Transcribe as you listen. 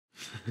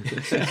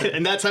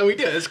And that's how we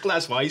do it.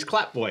 That's why he's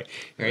Clap Boy,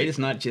 right? It's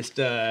not just,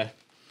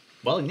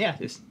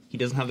 he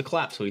doesn't have the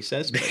clap, so he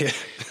says. But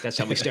that's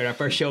how we start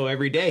off our show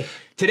every day.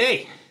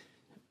 Today,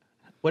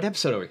 what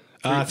episode are we?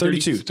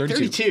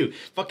 32.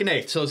 Fucking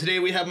A. So today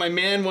we have my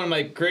man, one of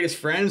my greatest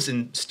friends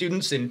and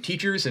students and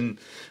teachers and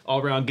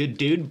all-around good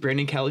dude,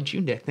 Brandon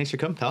Kalijundic. Thanks for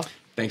coming, pal.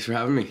 Thanks for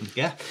having me.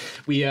 Yeah.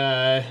 We,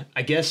 I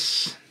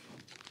guess,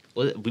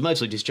 we might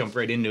as well just jump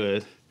right into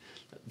it.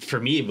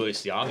 For me, but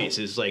it's the obvious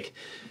is like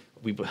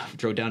we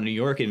drove down to New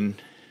York and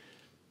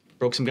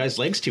broke some guy's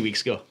legs 2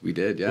 weeks ago. We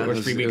did, yeah. Or 3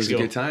 weeks ago. It was a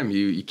good time.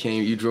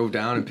 You drove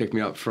down and picked me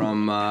up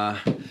from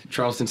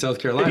Charleston, South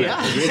Carolina.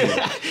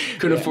 Yeah.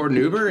 Couldn't afford an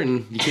Uber,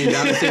 and you came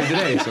down and saved the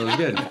day, so it was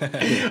good.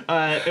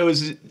 It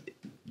was,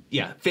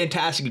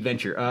 fantastic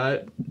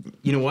adventure.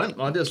 You know what?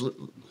 I'll just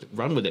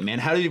run with it, man.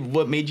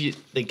 What made you,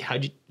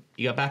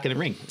 you got back in the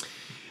ring?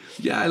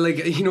 Yeah,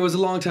 it was a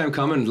long time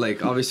coming.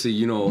 Like, obviously,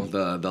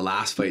 the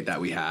last fight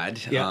that we had,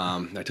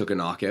 I took a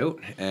knockout,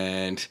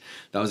 and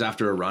that was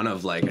after a run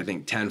of, I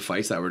think 10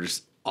 fights that were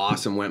just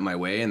awesome, went my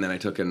way, and then I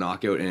took a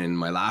knockout in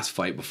my last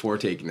fight before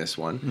taking this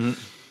one. Mm-hmm.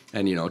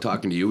 And,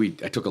 talking to you,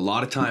 I took a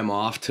lot of time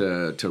off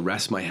to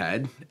rest my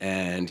head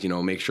and,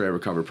 make sure I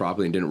recovered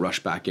properly and didn't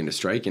rush back into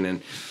striking.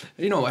 And,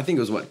 I think it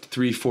was,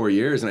 3-4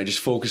 years, and I just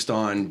focused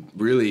on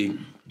really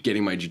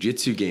getting my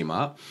jiu-jitsu game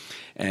up.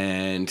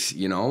 And,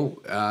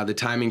 the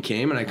timing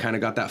came and I kind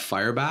of got that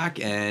fire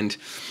back. And,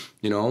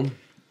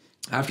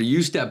 after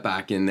you stepped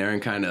back in there and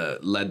kind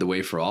of led the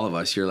way for all of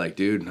us, you're like,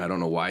 dude, I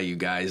don't know why you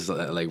guys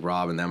like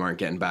Rob and them aren't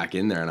getting back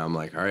in there. And I'm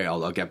like, all right,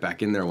 I'll get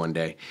back in there one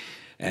day.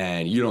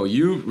 And,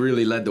 you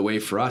really led the way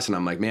for us. And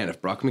I'm like, man,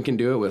 if Bruckmann can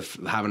do it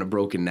with having a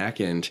broken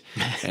neck and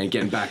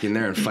getting back in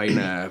there and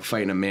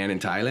fighting a man in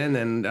Thailand,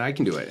 then I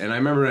can do it. And I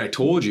remember when I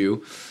told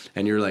you,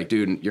 and you're like,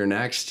 dude, you're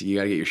next. You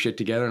got to get your shit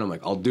together. And I'm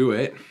like, I'll do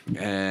it.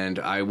 And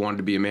I wanted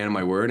to be a man of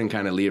my word and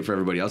kind of lead it for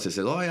everybody else. I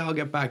said, oh, yeah, I'll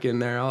get back in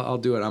there. I'll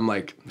do it. I'm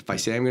like, if I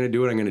say I'm going to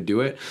do it, I'm going to do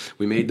it.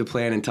 We made the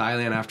plan in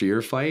Thailand after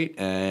your fight,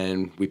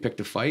 and we picked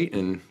a fight,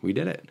 and we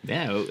did it.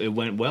 Yeah, it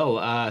went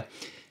well.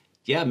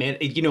 Yeah, man.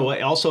 You know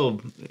what? Also,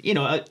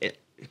 I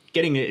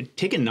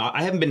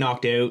haven't been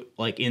knocked out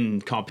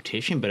in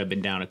competition, but I've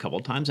been down a couple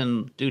of times.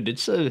 And dude,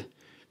 it's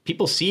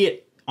people see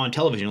it on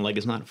television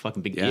it's not a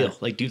fucking big deal.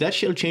 Dude, that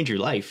shit'll change your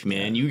life,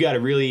 man. You got to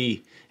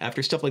really,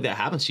 after stuff like that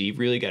happens to you, you've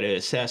really got to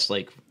assess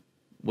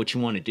what you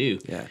want to do.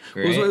 Yeah.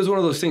 Right? It was one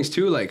of those things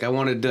too. I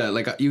wanted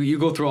to, you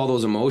go through all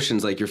those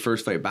emotions, your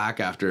first fight back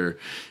after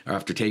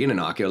taking a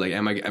knockout.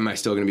 Am I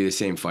still going to be the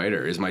same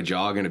fighter? Is my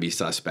jaw going to be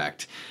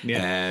suspect?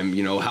 Yeah. And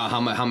how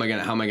am I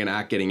going to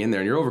act getting in there?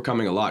 And you're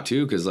overcoming a lot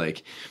too. Cause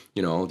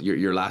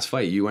your last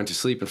fight, you went to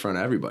sleep in front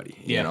of everybody,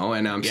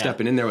 and I'm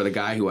stepping in there with a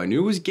guy who I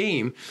knew was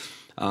game.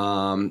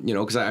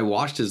 Because I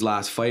watched his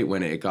last fight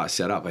when it got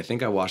set up. I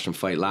think I watched him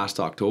fight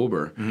last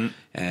October,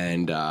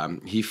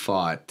 and he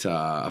fought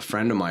a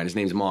friend of mine. His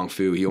name's Mong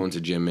Fu. He owns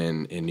a gym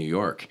in New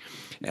York,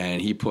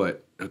 and he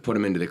put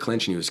him into the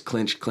clinch, and he was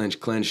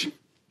clinch.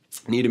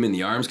 Need him in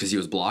the arms because he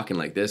was blocking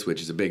like this,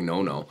 which is a big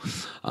no-no.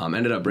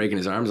 Ended up breaking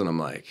his arms, and I'm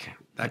like,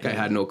 that guy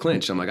had no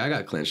clinch. I'm like, I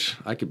got clinch.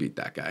 I could beat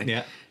that guy.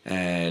 Yeah.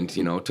 And,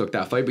 took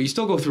that fight. But you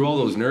still go through all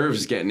those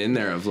nerves getting in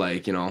there of you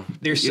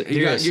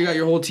got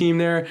your whole team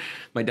there.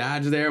 My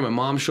dad's there. My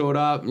mom showed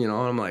up, and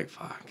I'm like,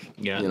 fuck.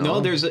 Yeah. No,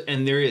 there is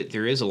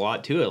a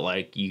lot to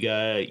it.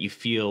 You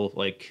feel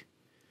like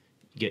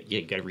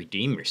you got to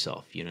redeem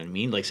yourself. You know what I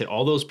mean? Like I said,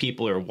 all those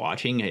people are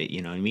watching,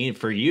 you know what I mean?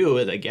 For you,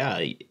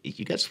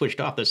 you got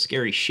switched off. That's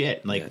scary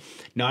shit.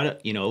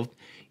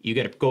 You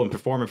got to go and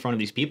perform in front of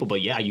these people, but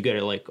you got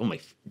to oh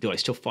my, do I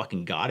still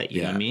fucking got it?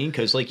 You know what I mean?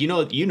 Because that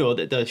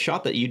the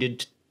shot that you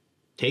did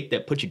take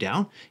that put you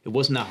down, it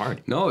wasn't that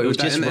hard. No, it was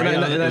just and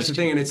that's the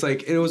thing. And it's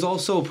it was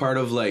also part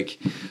of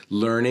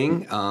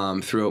learning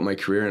throughout my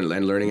career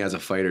and learning as a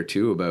fighter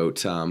too about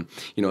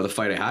the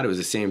fight I had. It was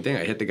the same thing.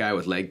 I hit the guy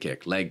with leg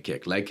kick. I'm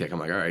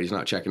like, all right, he's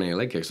not checking any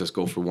leg kicks. Let's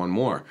go for one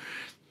more.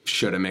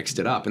 Should have mixed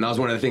it up, and that was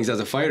one of the things as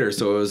a fighter.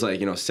 So it was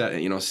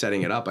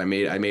setting it up. I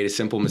made a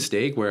simple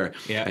mistake where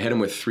I hit him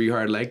with 3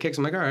 hard leg kicks.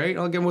 I'm like, all right,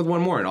 I'll get him with one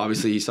more. And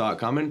obviously he saw it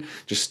coming,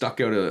 just stuck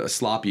out a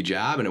sloppy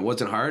jab, and it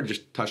wasn't hard.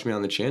 Just touched me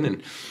on the chin,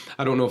 and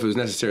I don't know if it was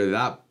necessarily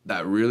that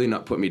really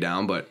not put me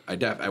down, but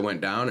I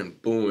went down,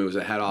 and boom, it was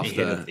a head off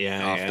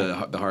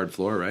the hard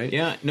floor, right?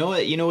 Yeah, no,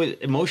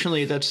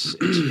 emotionally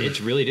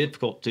it's really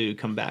difficult to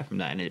come back from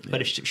that,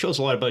 but it shows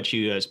a lot about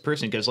you as a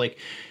person because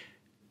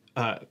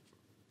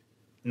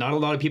not a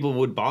lot of people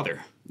would bother.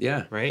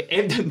 Yeah. Right?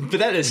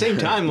 But at the same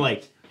time,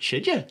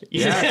 should you?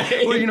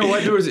 Yeah. Well, you know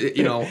what? There was,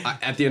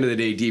 at the end of the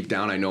day, deep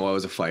down, I know I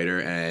was a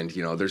fighter, and,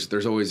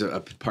 there's always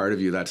a part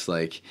of you that's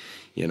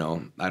you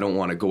know, I don't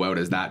want to go out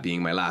as that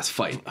being my last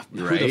fight,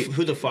 right?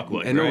 Who the fuck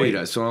would? And nobody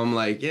does. So I'm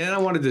like, yeah, I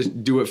wanted to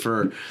do it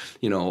for,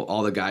 you know,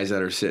 all the guys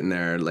that are sitting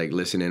there like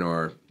listening,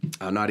 or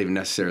not even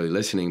necessarily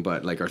listening,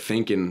 but like are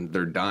thinking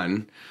they're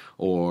done,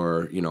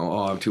 or, you know,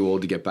 oh, I'm too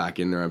old to get back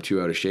in there, I'm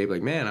too out of shape.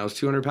 Like, man, I was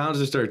 200 pounds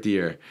to start the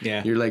year.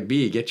 Yeah. You're like,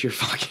 B, get your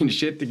fucking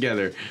shit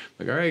together.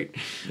 Like, all right.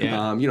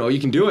 Yeah. You know, you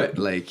can do it.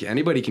 Like,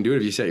 anybody can do it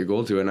if you set your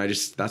goal to it. And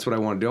that's what I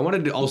want to do. I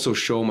wanted to also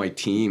show my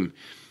team,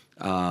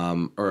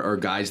 or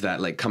guys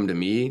that like come to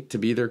me to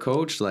be their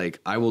coach. Like,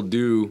 I will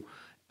do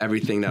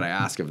everything that I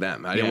ask of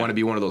them. I didn't want to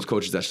be one of those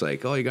coaches that's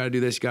like, oh, you got to do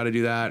this, you got to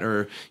do that,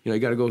 or, you know,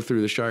 you got to go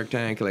through the Shark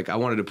Tank. Like, I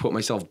wanted to put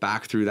myself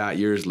back through that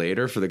years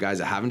later for the guys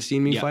that haven't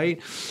seen me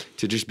fight,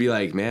 to just be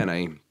like, man,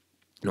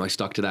 I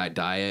stuck to that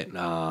diet. You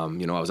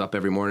know, I was up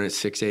every morning at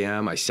 6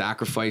 a.m. I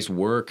sacrificed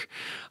work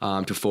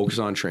to focus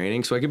on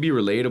training, so I could be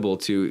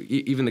relatable to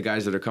even the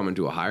guys that are coming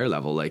to a higher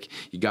level. Like,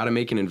 you got to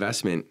make an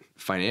investment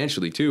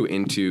financially too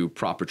into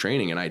proper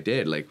training, and I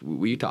did. Like,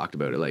 we talked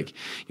about it. Like,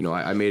 you know,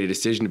 I made a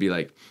decision to be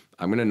like,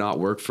 I'm going to not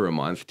work for a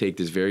month, take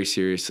this very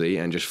seriously,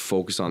 and just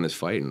focus on this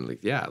fight. And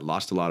like, yeah,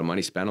 lost a lot of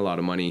money, spent a lot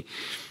of money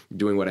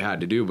doing what I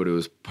had to do, but it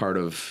was part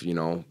of, you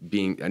know,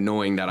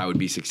 knowing that I would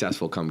be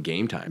successful come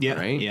game time.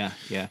 Right. Yeah.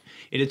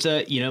 And it's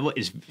you know,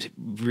 it's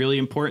really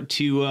important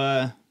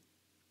to,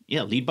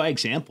 lead by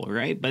example.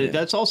 Right. But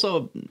that's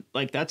also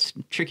like, that's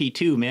tricky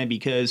too, man,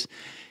 because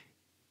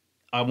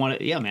I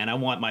want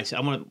my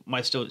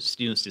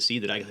students to see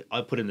that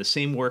I put in the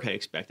same work I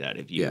expect out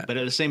of you. Yeah. But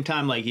at the same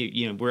time, like,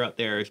 you know, we're out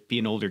there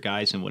being older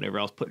guys and whatever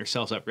else, putting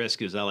ourselves at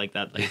risk. Is that like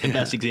that, like the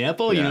best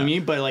example? You know what I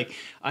mean? But like,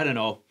 I don't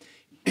know.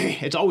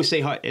 It's always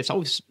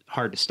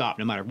hard to stop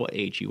no matter what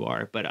age you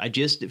are. But I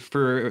just,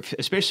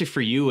 especially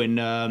for you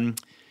and,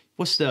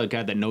 what's the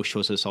guy that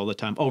no-shows us all the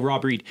time? Oh,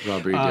 Rob Reed.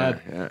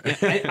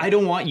 I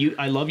don't want you,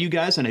 I love you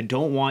guys, and I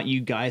don't want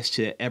you guys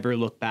to ever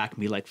look back and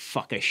be like,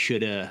 fuck, I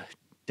should have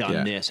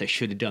done this, I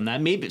should have done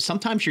that. Maybe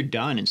sometimes you're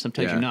done and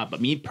sometimes you're not. But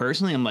me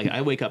personally, I'm like,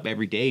 I wake up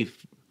every day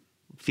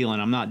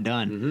feeling I'm not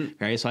done,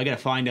 right? So I got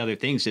to find other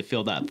things to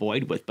fill that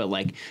void with. But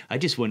like, I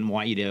just wouldn't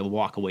want you to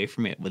walk away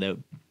from it without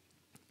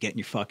getting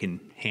your fucking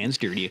hands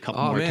dirty a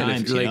couple more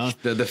times.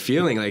 Like the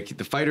feeling, like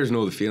the fighters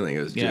know the feeling.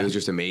 It was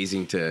just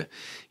amazing to,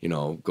 you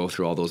know, go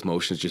through all those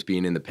motions, just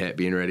being in the pit,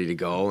 being ready to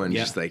go, and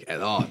just like,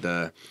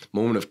 the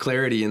moment of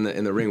clarity in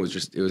the ring was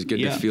just, it was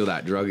good to feel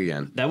that drug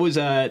again. That was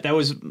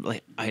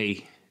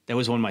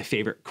one of my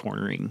favorite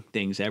cornering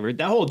things ever.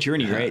 That whole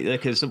journey, right?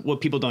 Because what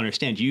people don't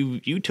understand,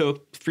 you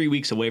took 3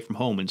 weeks away from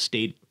home and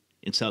stayed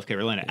in South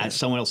Carolina at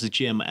someone else's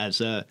gym as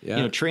a you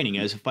know, training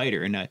as a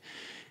fighter, and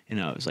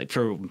it was like,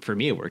 for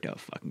me, it worked out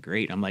fucking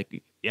great. I'm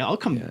like, yeah, I'll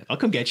come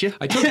get you.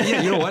 I took,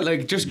 you know what,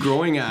 like just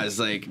growing as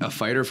like a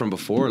fighter from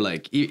before,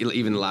 like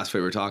even the last fight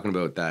we were talking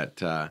about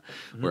that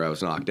where I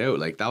was knocked out,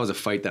 like that was a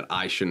fight that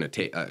I shouldn't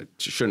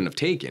have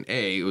taken.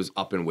 It was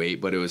up in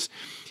weight, but it was,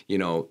 you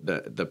know,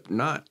 the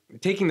not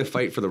taking the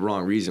fight for the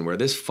wrong reason. Where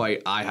this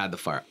fight, I had the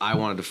fire, I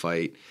wanted to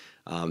fight.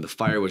 The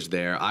fire was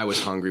there. I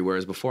was hungry.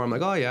 Whereas before, I'm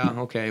like, oh yeah,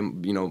 okay.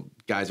 You know,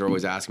 guys are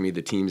always asking me,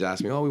 the teams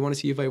ask me, oh, we want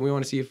to see you fight. We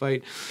want to see you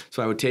fight.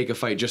 So I would take a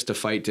fight just to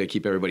fight to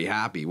keep everybody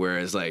happy.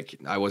 Whereas like,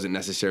 I wasn't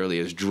necessarily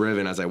as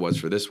driven as I was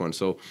for this one.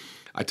 So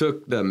I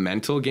took the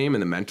mental game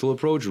and the mental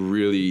approach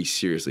really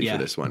seriously for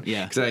this one.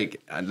 Yeah. Because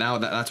like now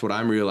that's what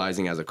I'm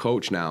realizing as a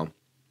coach now.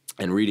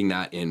 And reading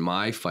that in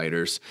my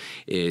fighters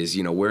is,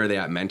 you know, where are they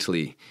at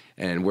mentally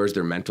and where's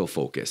their mental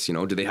focus? You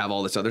know, do they have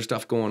all this other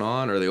stuff going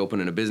on? Or are they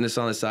opening a business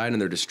on the side and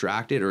they're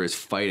distracted, or is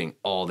fighting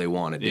all they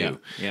want to do?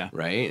 Yeah.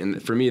 Right.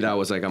 And for me, that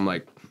was like, I'm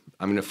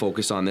going to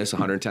focus on this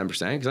 110%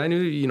 because I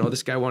knew, you know,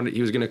 this guy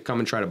he was going to come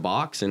and try to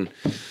box, and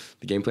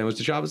the game plan was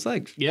to chop his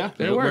legs. Yeah.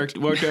 It worked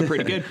out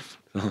pretty good.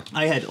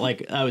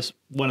 I was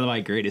one of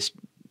my greatest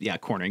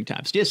cornering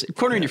times. Just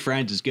cornering your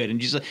friends is good. And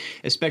just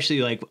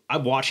especially like I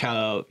watch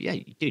how,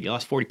 dude, you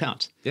lost 40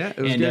 pounds. Yeah. It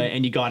was good.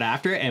 And you got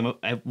after it.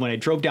 And when I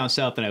drove down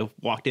south and I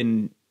walked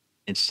in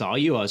and saw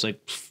you, I was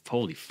like,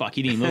 holy fuck,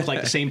 you didn't even look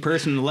like the same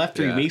person in the left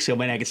 3 weeks ago.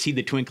 When I could see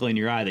the twinkle in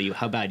your eye that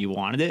how bad you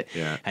wanted it.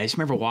 Yeah. I just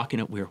remember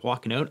we were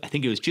walking out. I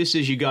think it was just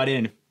as you got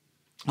in.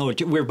 Oh,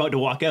 we were about to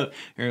walk out.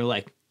 And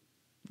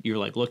you were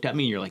like, looked at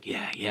me and you're like,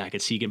 yeah, I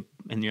could see you.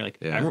 And you're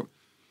like,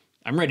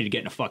 I'm ready to get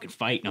in a fucking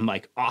fight. And I'm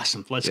like,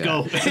 awesome, let's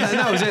go. And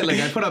that was it.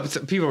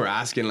 Like people were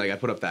asking, like I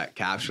put up that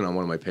caption on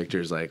one of my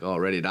pictures, like, oh,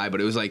 ready to die.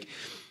 But it was like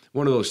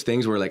one of those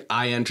things where like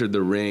I entered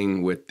the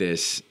ring with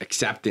this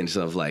acceptance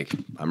of like,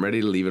 I'm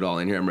ready to leave it all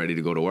in here. I'm ready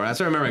to go to war. That's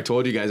what I remember I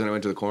told you guys when I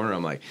went to the corner.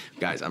 I'm like,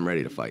 guys, I'm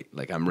ready to fight.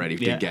 Like I'm ready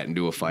to get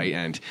into a fight.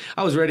 And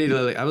I was ready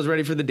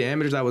for the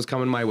damage that was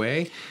coming my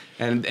way.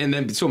 And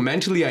then so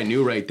mentally I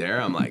knew right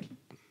there, I'm like,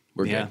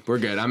 we're good. We're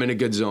good. I'm in a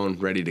good zone,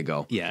 ready to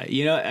go. Yeah.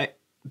 You know,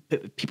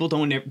 people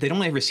don't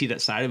ever see that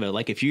side of it.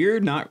 Like if you're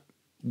not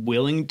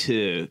willing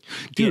to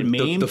get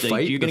maimed, the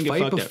fight, you're gonna get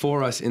fucked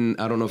before up. Us in,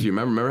 I don't know if you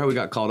remember how we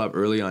got called up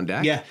early on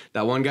deck? Yeah.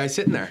 That one guy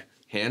sitting there,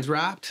 hands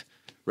wrapped,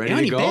 ready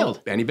to go.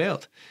 And he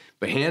bailed.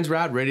 But hands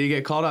wrapped, ready to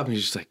get called up. And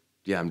he's just like,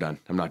 yeah, I'm done.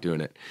 I'm not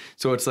doing it.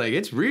 So it's like,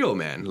 it's real,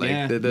 man. Like,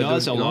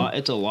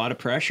 it's a lot of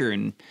pressure.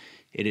 And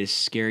It is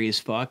scary as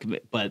fuck,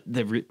 but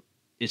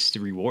it's the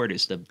reward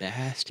is the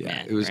best,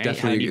 man. It was right?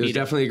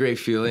 definitely a great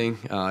feeling.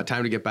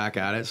 Time to get back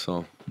at it.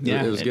 So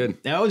it was good.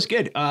 That was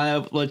good.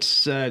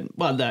 Let's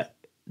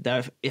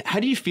how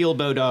do you feel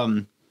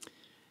about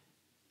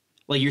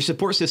like your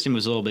support system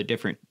was a little bit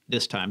different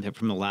this time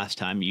from the last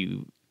time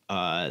you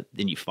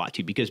fought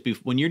to, because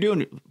when you're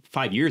doing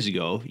 5 years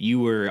ago,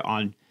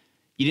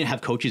 you didn't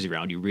have coaches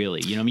around you,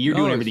 really. You know, I mean, you're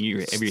doing everything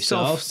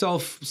yourself.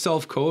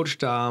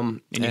 Self-coached.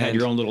 And you had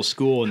your own little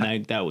school,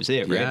 and that was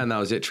it, right? Yeah, and that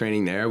was it,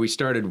 training there. We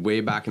started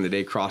way back in the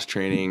day,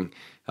 cross-training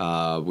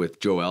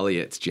with Joe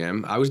Elliott's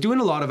gym. I was doing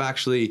a lot of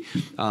actually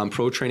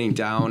pro training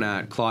down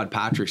at Claude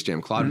Patrick's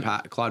gym.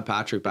 Claude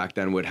Patrick back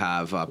then would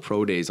have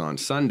pro days on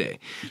Sunday.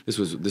 This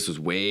was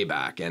way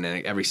back, and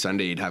then every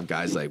Sunday you'd have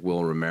guys like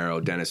Will Romero,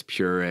 Dennis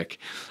Purick,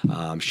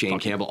 Shane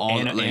Campbell, all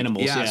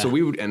animals. Yeah, so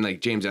we would, and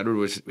like James Edward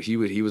was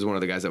one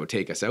of the guys that would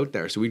take us out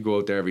there. So we'd go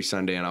out there every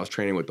Sunday, and I was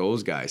training with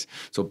those guys.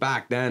 So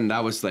back then,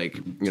 that was like,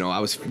 I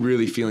was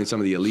really feeling some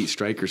of the elite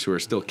strikers who are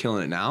still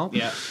killing it now.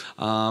 Yeah.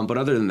 But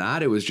other than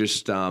that, it was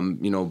just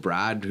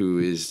Brad, who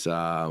is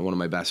one of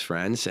my best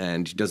friends,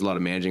 and he does a lot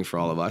of managing for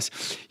all of us.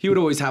 He would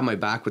always have my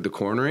back with the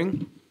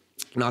cornering.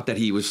 Not that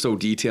he was so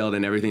detailed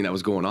in everything that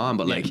was going on,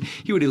 but like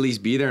he would at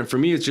least be there. And for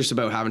me, it's just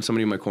about having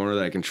somebody in my corner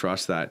that I can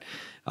trust that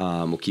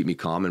will keep me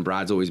calm. And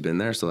Brad's always been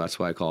there, so that's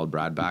why I called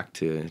Brad back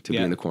to be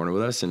in the corner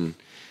with us and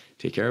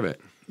take care of it.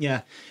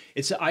 Yeah,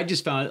 I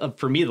just found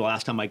for me the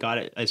last time I got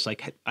it, it's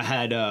like I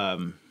had.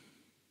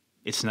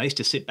 It's nice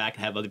to sit back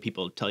and have other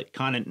people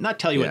not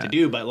tell you what to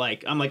do, but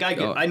like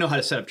I know how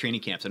to set up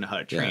training camps. I know how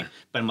to train,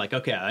 but I'm like,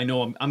 okay, I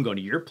know I'm going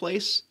to your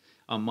place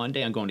on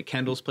Monday. I'm going to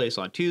Kendall's place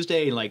on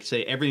Tuesday, and like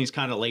say everything's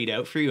kind of laid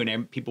out for you,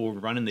 and people were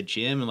running the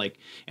gym,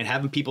 and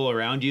having people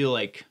around you,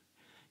 like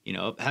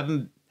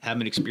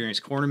having an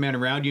experienced cornerman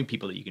around you,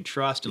 people that you can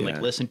trust and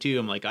like listen to.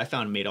 I'm like, I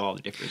found it made all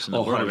the difference in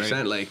the world. 100%.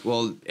 Right? Like,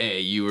 well,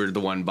 you were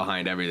the one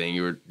behind everything.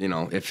 You were,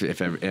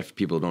 if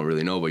people don't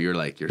really know, but you're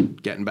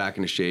getting back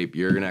into shape.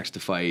 You're next to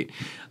fight.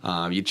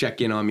 You check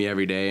in on me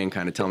every day and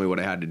kind of tell me what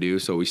I had to do.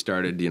 So we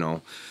started,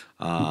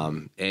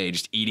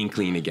 just eating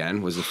clean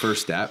again was the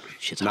first step.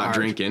 Shit's not hard.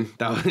 drinking.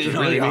 That was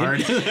really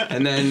hard.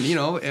 And then,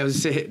 it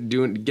was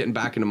getting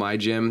back into my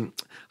gym,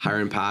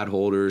 hiring pad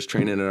holders,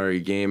 training at our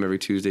game every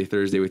Tuesday,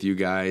 Thursday with you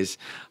guys.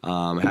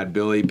 I had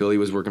Billy. Billy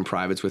was working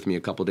privates with me a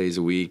couple days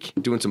a week,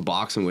 doing some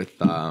boxing with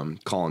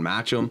Colin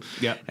Matcham.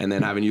 Yeah. And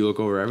then having you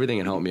look over everything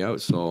and help me out.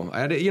 So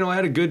I had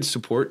a good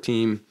support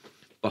team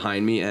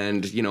behind me,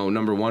 and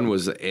number one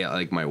was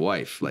like my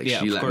wife. Like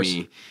she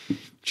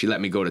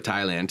let me go to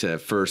Thailand to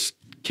first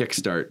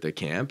kickstart the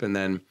camp, and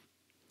then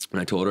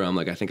when I told her, I'm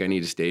like, I think I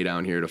need to stay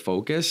down here to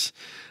focus.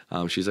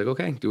 She's like,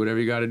 okay, do whatever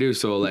you got to do.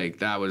 So like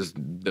that was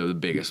the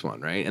biggest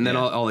one, right? And then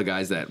all the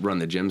guys that run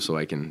the gym, so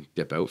I can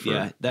dip out for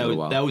a little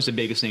while. That was the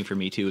biggest thing for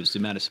me too, is the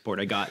amount of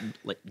support I got,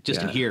 like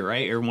just in here,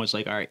 right? Everyone was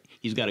like, all right,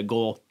 he's got a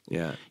goal.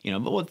 Yeah.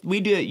 But what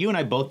we do, you and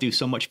I both do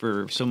so much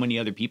for so many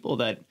other people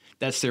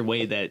that's their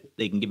way that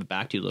they can give it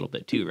back to you a little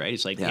bit too, right?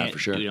 It's like, for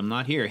sure. Dude, I'm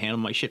not here. Handle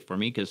my shit for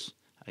me because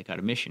I got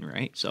a mission,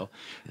 right? So,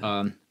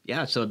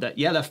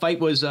 that fight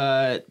was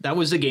that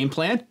was the game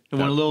plan. It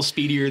went a little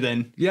speedier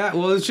than. Yeah,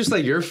 well, it's just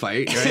like your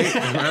fight,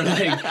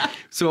 right?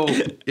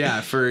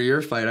 For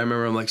your fight, I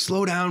remember I'm like,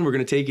 slow down. We're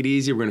gonna take it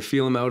easy. We're gonna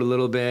feel him out a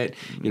little bit.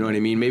 You know what I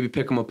mean? Maybe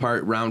pick him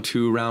apart round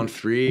 2, round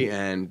 3,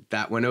 and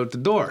that went out the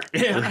door.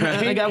 Yeah,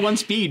 right? I got one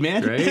speed,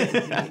 man. Right?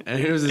 And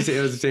it was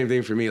the same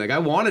thing for me. Like I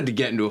wanted to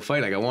get into a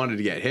fight. Like I wanted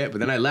to get hit, but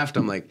then I left.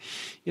 I'm like,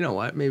 you know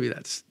what? Maybe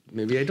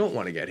I don't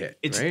want to get hit.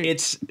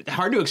 It's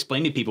hard to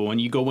explain to people when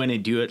you go in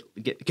and do it,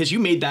 because you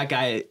made that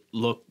guy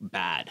look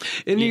bad,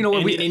 and you know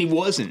what? And he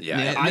wasn't.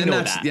 Yeah, I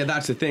know that. Yeah,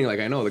 that's the thing. Like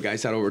I know the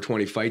guy's had over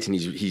 20 fights, and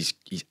he's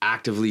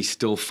actively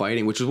still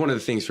fighting, which was one of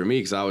the things for me,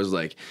 because I was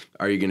like,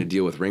 are you going to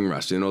deal with ring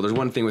rust? There's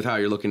one thing with how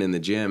you're looking in the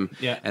gym,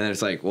 and then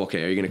it's like, well,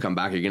 okay, are you going to come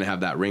back? Are you going to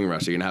have that ring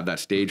rust? Are you going to have that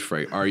stage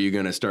fright? Are you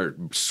going to start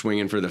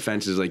swinging for the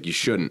fences like you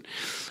shouldn't?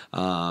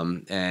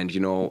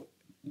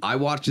 I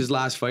watched his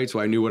last fight, so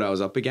I knew what I was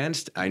up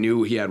against. I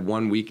knew he had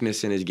one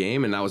weakness in his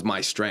game, and that was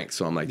my strength.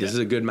 So I'm like, this is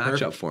a good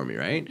matchup for me,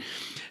 right?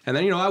 And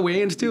then, I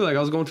weigh-ins too. Like, I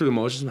was going through the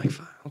motions. I'm like,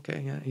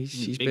 okay, yeah,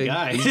 he's big.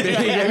 Guy. He's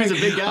big. Yeah, he's a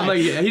big guy. I'm like,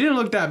 he didn't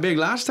look that big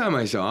last time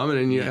I saw him.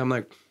 And then I'm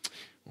like,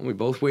 well, we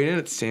both weighed in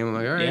at the same. I'm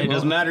like, all right. Yeah, it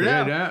doesn't matter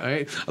now. Yeah,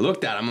 right. I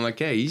looked at him. I'm like,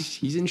 hey,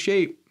 he's in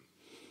shape.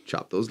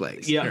 Chop those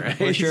legs. Yeah, right?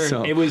 for sure.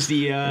 So, it was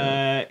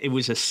it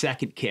was a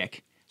second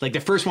kick. Like the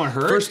first one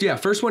hurt.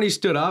 First one he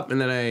stood up, and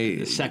then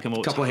the second one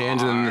was couple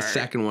hands, and then the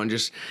second one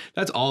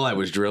that's all I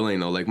was drilling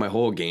though. Like my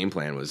whole game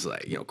plan was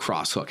like,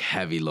 cross hook,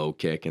 heavy low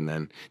kick, and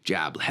then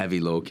jab,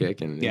 heavy low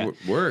kick, and it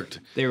worked.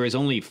 There was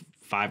only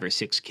 5 or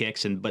 6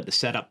 kicks, but the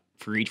setup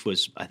for each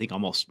was, I think,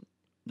 almost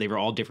they were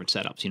all different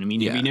setups. You know what I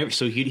mean? Yeah.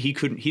 He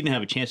didn't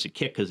have a chance to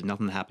kick because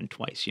nothing happened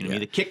twice. You know what I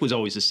mean? The kick was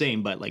always the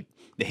same, but like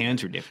the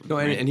hands were different. No,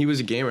 and he was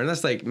a gamer, and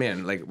that's like,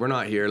 man, like we're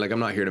not here. Like I'm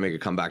not here to make a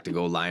comeback to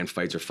go lion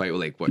fights or fight with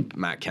like what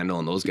Matt Kendall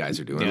and those guys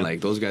are doing. Yeah. Like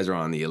those guys are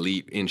on the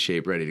elite, in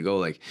shape, ready to go.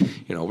 Like,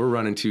 you know, we're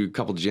running to a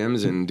couple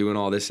gyms and doing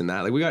all this and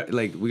that. Like we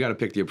got to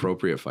pick the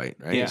appropriate fight,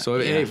 right? Yeah. So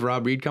if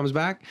Rob Reed comes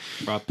back,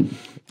 Rob.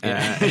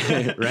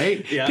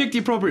 right? Yeah. Pick the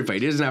appropriate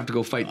fight. He doesn't have to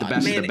go fight the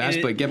best of the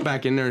best, but get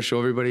back in there and show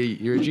everybody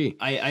you're a G.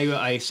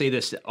 I say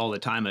this all the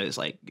time. It's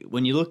like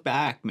when you look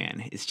back,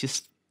 man, it's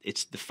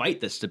the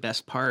fight that's the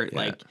best part. Yeah.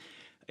 Like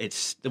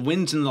it's the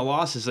wins and the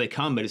losses they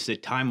come, but it's the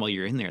time while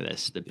you're in there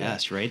that's the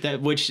best, right? That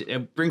which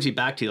brings me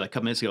back to like a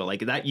couple minutes ago,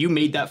 like that you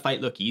made that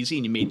fight look easy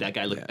and you made that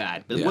guy look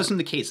bad, but it wasn't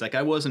the case. That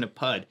guy wasn't a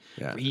pud.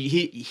 Yeah.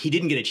 He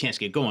didn't get a chance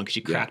to get going because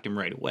you cracked him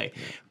right away.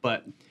 Yeah.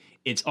 But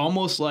it's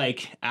almost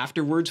like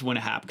afterwards when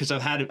it happened, because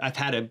I've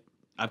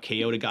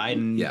KO'd a guy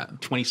in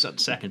 20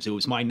 seconds. It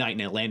was my night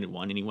and I landed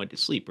one and he went to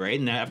sleep, right?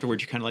 And then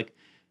afterwards you're kind of like,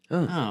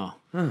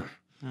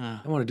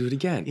 I want to do it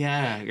again.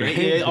 Yeah, right?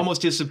 You're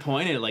almost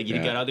disappointed. Like you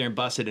got out there and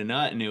busted a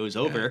nut and it was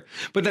over.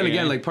 But then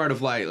again, like part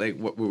of like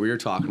what we were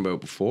talking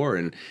about before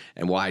and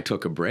why I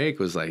took a break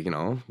was like, you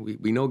know,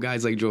 we know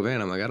guys like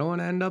Jovan. I'm like, I don't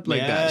want to end up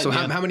like that. So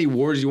how many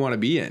wars do you want to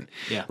be in?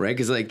 Yeah. Right?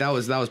 Because like that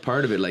was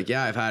part of it. Like,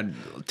 yeah, I've had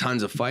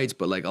tons of fights,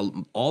 but like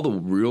all the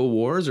real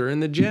wars are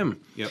in the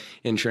gym,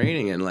 in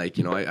training. And like,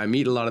 you know, I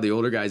meet a lot of the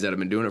older guys that have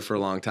been doing it for a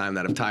long time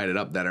that have tied it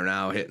up that are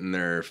now hitting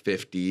their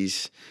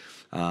 50s.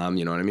 You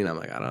know what I mean? I'm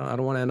like, I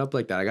don't want to end up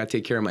like that. I got to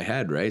take care of my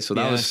head, right? So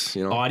that was,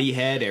 you know, body,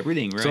 head,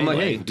 everything, right? So I'm like,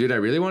 hey, dude, I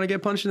really want to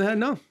get punched in the head?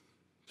 No.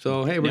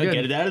 So hey, we're good.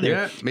 Get it out of there.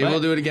 Yeah, maybe we'll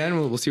do it again.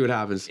 We'll see what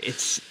happens.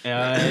 It's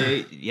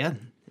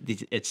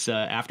it's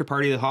after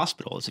party of the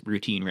hospital. It's a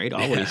routine, right?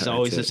 Always,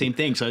 always the same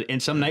thing. So,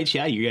 and some nights,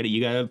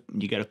 you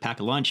gotta pack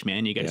a lunch,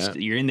 man.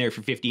 You're in there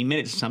for 15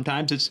 minutes.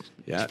 Sometimes it's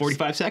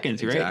 45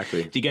 seconds, right?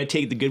 Exactly. So you gotta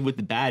take the good with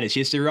the bad. It's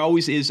just there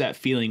always is that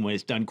feeling when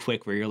it's done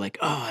quick where you're like,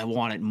 oh, I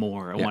want it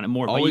more. I want it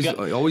more.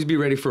 Always be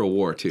ready for a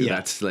war too. Yeah.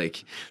 That's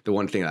like the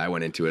one thing that I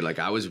went into it. Like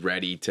I was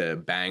ready to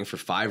bang for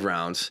 5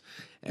 rounds.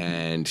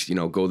 And, you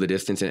know, go the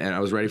distance. And I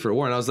was ready for a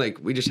war. And I was like,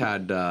 we just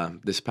had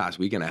this past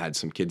weekend, I had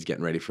some kids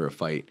getting ready for a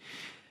fight.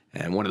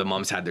 And one of the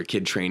moms had their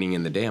kid training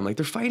in the day. I'm like,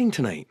 they're fighting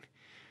tonight.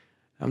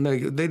 I'm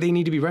like, they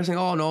need to be wrestling.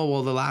 Oh, no,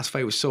 well, the last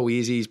fight was so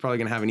easy. He's probably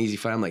going to have an easy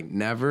fight. I'm like,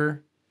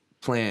 never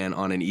plan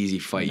on an easy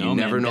fight. No, you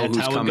never know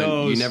who's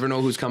coming. You never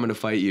know who's coming to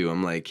fight you.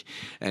 I'm like,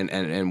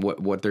 and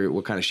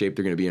what kind of shape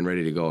they're going to be in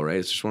ready to go, right?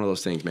 It's just one of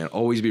those things, man.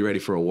 Always be ready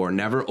for a war.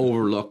 Never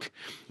overlook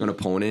an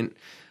opponent.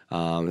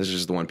 This is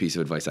just the one piece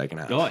of advice I can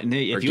have. Oh, and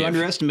if you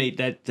underestimate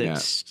that,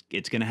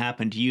 it's going to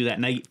happen to you that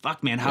night.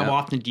 Fuck, man, how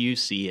often do you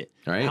see it?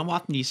 Right? How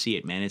often do you see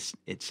it, man?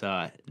 It's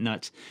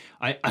nuts.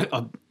 I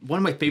one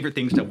of my favorite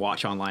things to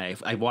watch online.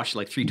 I watched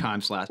like 3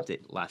 times last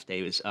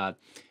day was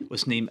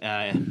what's his name?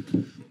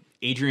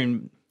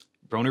 Adrian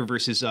Broner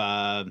versus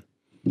Pacquiao?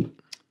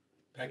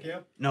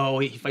 No,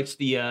 he fights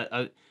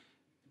the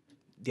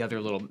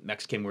other little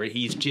Mexican where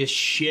he's just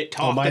shit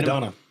talking.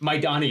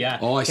 Maidana, yeah.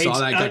 Oh, I saw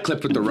that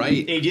clip with the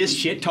right. He just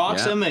shit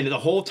talks him, and the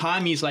whole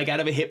time he's like out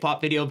of a hip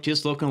hop video,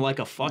 just looking like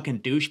a fucking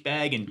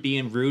douchebag and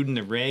being rude in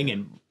the ring,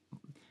 and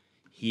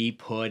he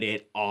put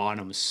it on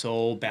him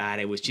so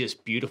bad. It was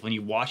just beautiful. And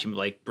you watch him,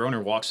 like,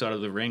 Broner walks out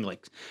of the ring,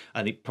 like,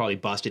 I think probably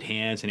busted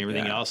hands and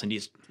everything else. And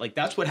he's like,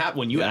 that's what happens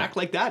when you act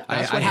like that.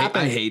 That's what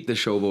happens. I hate the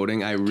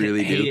showboating. I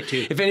really do. It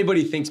too. If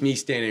anybody thinks me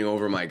standing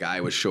over my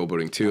guy was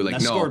showboating too, like,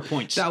 that no. Scored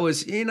points. That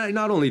was,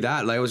 not only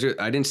that, like,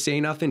 I didn't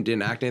say nothing,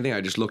 didn't act anything. I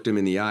just looked him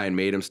in the eye and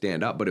made him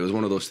stand up. But it was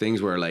one of those things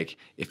where, like,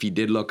 if he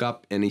did look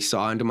up and he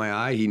saw into my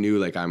eye, he knew,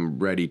 like, I'm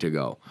ready to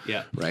go.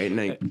 Yeah. Right?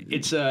 And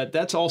it's,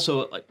 that's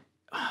also, like,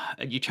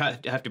 you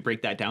have to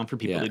break that down for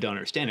people who don't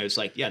understand it. It's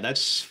like,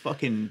 that's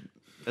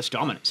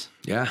dominance.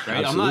 Yeah,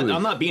 right. absolutely.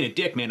 I'm not being a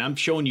dick, man. I'm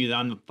showing you that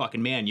I'm the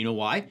fucking man. You know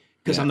why?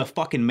 Because I'm the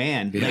fucking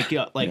man.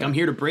 Like I'm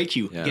here to break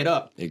you. Yeah. Get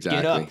up.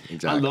 Exactly. Get up.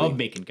 Exactly. I love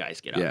making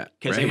guys get up. Yeah.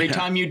 Because every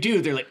time you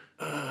do, they're like,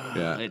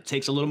 it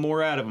takes a little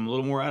more out of them.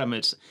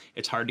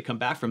 It's hard to come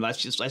back from.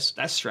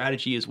 That's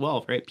strategy as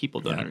well, right?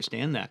 People don't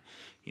understand that.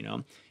 You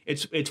know,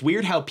 it's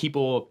weird how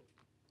people.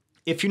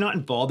 If you're not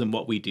involved in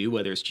what we do,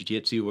 whether it's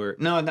jiu-jitsu or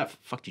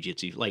fuck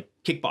jiu-jitsu, like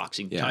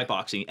kickboxing, Thai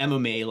boxing,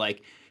 MMA,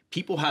 like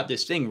people have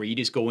this thing where you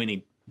just go in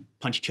and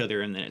punch each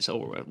other and then it's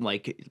over.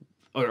 Like,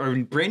 or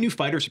brand new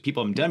fighters or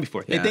people haven't done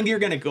before. They think I'm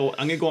going to go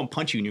and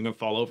punch you and you're going to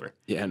fall over.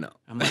 Yeah, no.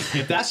 I'm like,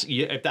 if that's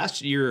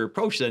your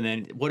approach,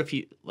 then what if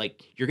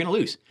you're going to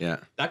lose? Yeah.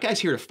 That guy's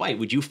here to fight.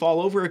 Would you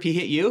fall over if he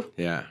hit you?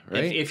 Yeah,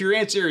 right. If your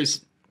answer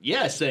is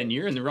yes, then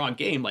you're in the wrong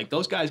game. Like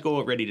those guys go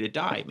out ready to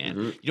die, man.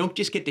 You don't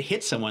just get to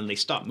hit someone; they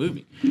stop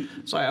moving.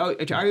 So I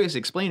always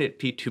explain it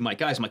to my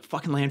guys. I'm like,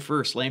 fucking land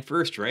first,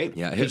 right?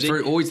 Yeah,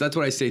 always. That's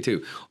what I say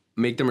too.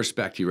 Make them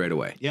respect you right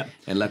away. Yeah,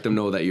 and let them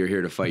know that you're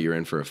here to fight. You're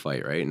in for a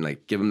fight, right? And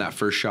like, give them that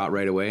first shot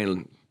right away,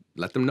 and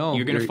let them know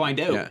you're going to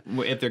find out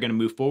if they're going to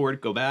move forward,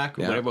 go back,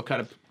 or whatever. What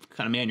kind of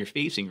kind of man you're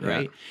facing,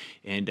 right?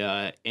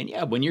 Yeah. And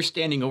yeah, when you're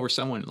standing over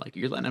someone, like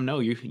you're letting them know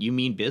you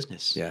mean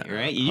business,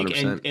 right?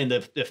 And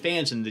the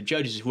fans and the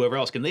judges, whoever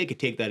else, they could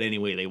take that any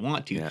way they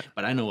want to. Yeah.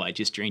 But I know I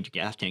just drained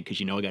your gas tank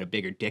because I got a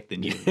bigger dick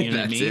than you. You know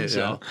what I mean?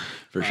 So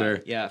for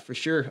sure. Yeah, for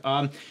sure.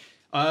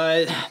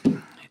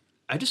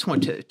 I just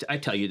want to, I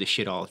tell you this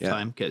shit all the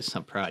time because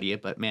I'm proud of you,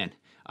 but man,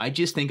 I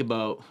just think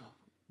about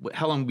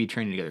how long have we been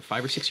training together?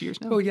 5 or 6 years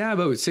now? Oh yeah,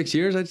 about 6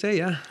 years, I'd say.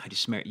 Yeah. I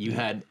just remember you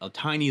had a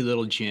tiny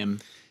little gym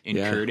in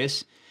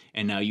Curtis,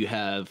 and now you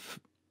have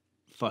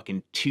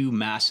fucking 2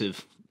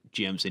 massive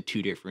gyms in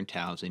 2 different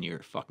towns, and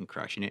you're fucking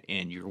crushing it,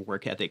 and your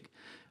work ethic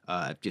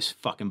just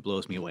fucking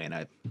blows me away.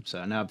 And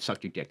so now I've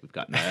sucked your dick. We've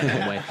gotten that out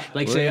of the way.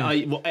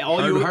 Like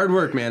hard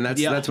work, man.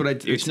 That's what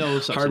it's no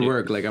hard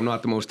work. Like I'm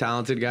not the most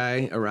talented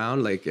guy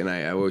around. Like, and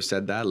I always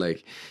said that.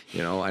 Like,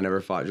 I never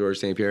fought George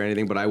St. Pierre or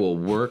anything, but I will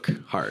work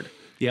hard.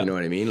 You know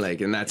what I mean?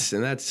 Like, and that's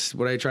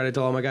what I try to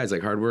tell all my guys.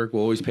 Like, hard work will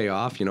always pay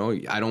off. And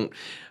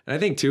I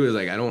think too is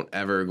like I don't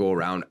ever go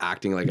around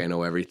acting like I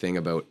know everything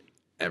about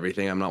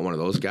everything. I'm not one of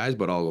those guys,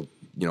 but I'll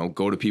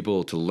go to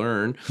people to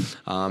learn,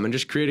 and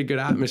just create a good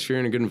atmosphere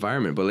and a good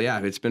environment. But yeah,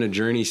 it's been a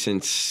journey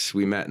since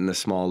we met in the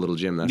small little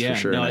gym. That's for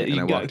sure. No, and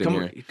I walked in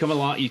here.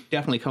 You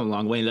definitely come a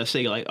long way. Let's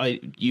say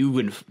you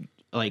would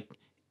like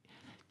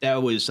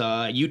that was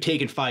you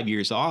taking 5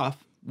 years off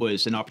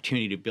was an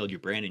opportunity to build your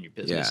brand and your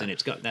business, and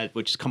it's got that,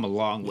 which has come a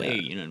long way.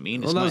 You know what I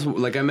mean? Well, that was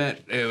like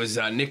it was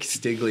Nick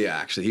Stiglia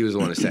actually. He was the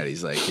one who said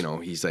he's like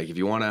if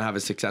you want to have a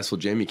successful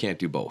gym, you can't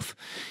do both.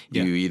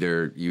 You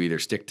either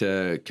stick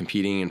to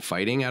competing and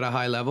fighting at a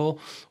high level,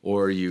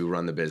 or you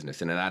run the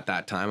business. And at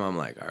that time, I'm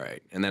like, all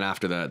right. And then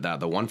after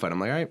the one fight, I'm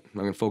like, all right,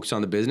 I'm gonna focus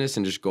on the business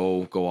and just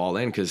go all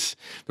in, because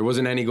there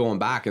wasn't any going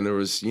back. And there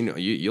was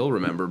you'll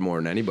remember more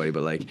than anybody,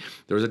 but like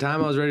there was a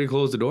time I was ready to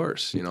close the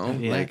doors.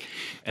 Like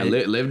I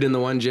lived in the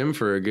one gym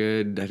for a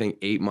good, I think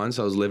 8 months.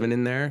 I was living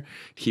in there,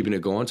 keeping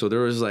it going. So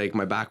there was like,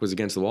 my back was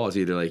against the wall. It's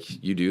either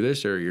like you do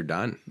this or you're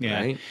done. Yeah.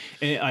 Right?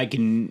 And I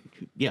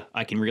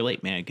can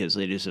relate, man, because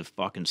it is a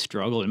fucking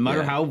struggle. No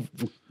matter how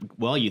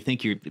well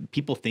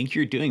people think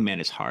you're doing, man,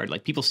 it's hard.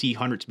 Like people see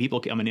hundreds of people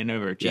coming in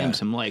over gyms.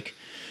 I'm like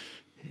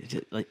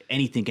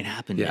anything can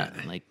happen.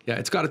 Man.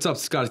 It's got its ups,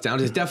 it's got its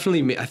downs. It's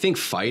definitely, I think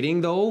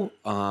fighting though,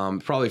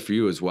 probably for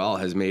you as well,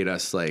 has made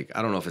us like,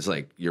 I don't know if it's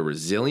like you're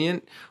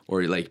resilient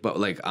or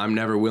but I'm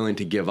never willing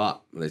to give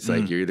up. It's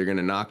like you're either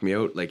gonna knock me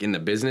out, like in the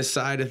business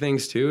side of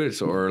things too,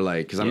 or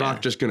like, because I'm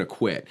not just gonna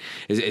quit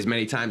as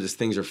many times as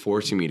things are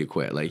forcing me to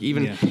quit. Like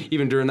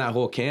even during that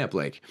whole camp,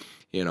 like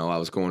I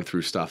was going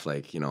through stuff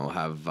like,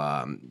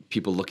 have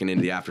people looking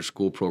into the after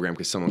school program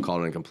because someone called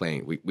in and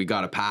complained. We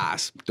got a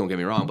pass, don't get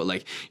me wrong, but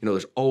like,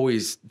 there's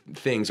always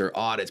things or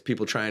audits,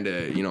 people trying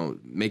to,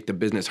 make the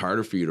business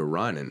harder for you to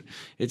run. And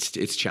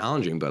it's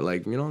challenging, but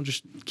like,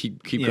 just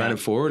keep grinding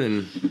forward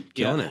and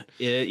killing it.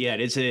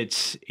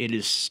 It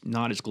is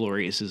not as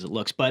glorious as it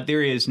looks, but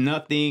there is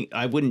nothing,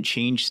 I wouldn't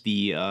change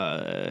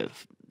the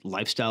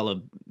lifestyle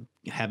of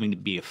having to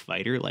be a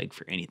fighter, like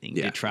for anything,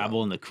 to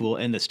travel and the cool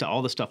and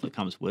all the stuff that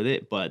comes with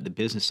it. But the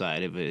business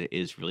side of it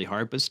is really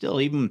hard. But still,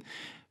 even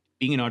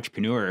being an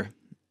entrepreneur,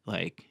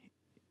 like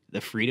the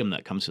freedom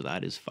that comes with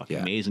that is fucking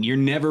amazing. You're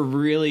never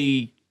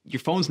really, your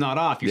phone's not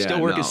off. You're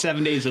still working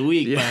 7 days a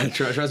week. Yeah,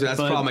 trust me. That's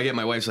the problem. I get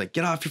my wife's like,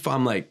 get off your phone.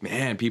 I'm like,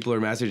 man, people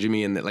are messaging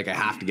me and like I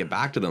have to get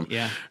back to them.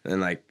 Yeah.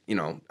 And like,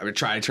 I've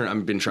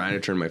been trying to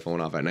turn my phone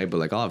off at night, but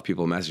like I'll have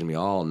people messaging me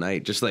all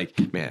night. Just like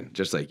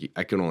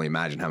I can only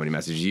imagine how many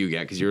messages you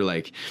get, because you're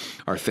like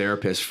our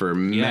therapist for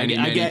many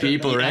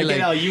people, right? I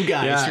get all you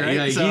guys,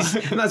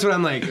 right? And that's what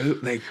I'm like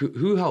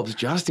who helps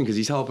Justin? Because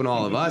he's helping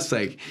all of us,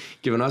 like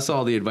giving us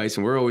all the advice,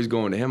 and we're always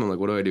going to him. I'm like,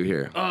 what do I do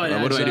here?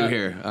 What do I do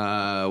here?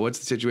 What's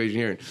the situation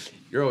here?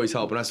 You're always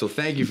helping us, so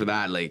thank you for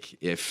that. Like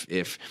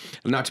if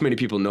not too many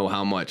people know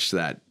how much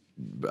that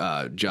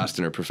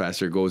Justin or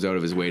Professor goes out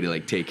of his way to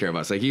like take care of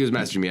us. Like he was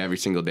messaging me every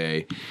single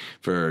day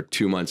for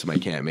 2 months of my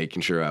camp,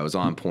 making sure I was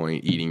on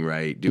point, eating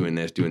right, doing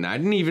this, doing that.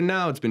 And even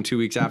now, it's been 2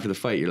 weeks after the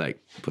fight. You're like,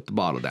 put the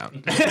bottle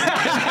down.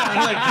 I'm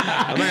like,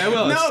 I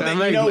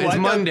will. It's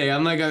Monday.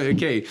 I'm like,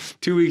 okay,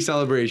 2 week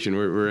celebration.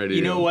 We're ready.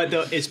 You know what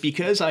though? It's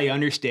because I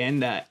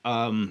understand that.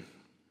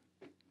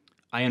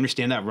 I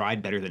understand that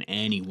ride better than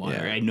anyone.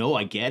 Yeah. Right?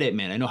 I get it,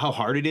 man. I know how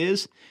hard it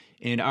is.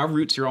 And our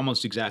roots are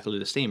almost exactly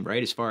the same,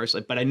 right? As far as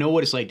but I know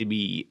what it's like to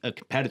be a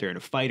competitor and a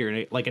fighter,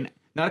 and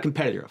not a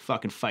competitor, a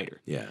fucking fighter.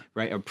 Yeah.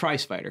 Right? A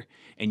prize fighter.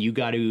 And you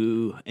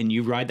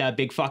ride that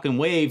big fucking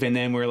wave, and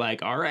then we're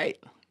like, all right,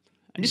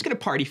 I'm just gonna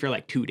party for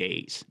like 2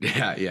 days.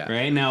 Yeah.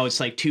 Right? Now it's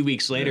like 2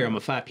 weeks later, I'm a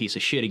fat piece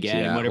of shit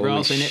again, and whatever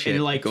else.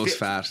 And like goes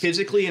fast.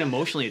 Physically and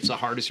emotionally, it's the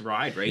hardest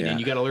ride, right? Yeah. And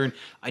you gotta learn.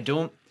 I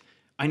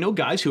know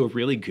guys who are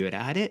really good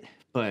at it,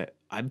 but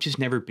I've just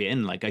never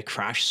been. Like I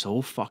crash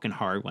so fucking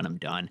hard when I'm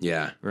done.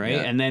 Yeah. Right.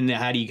 Yeah. And then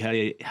how do you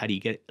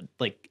get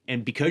like,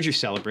 and because you're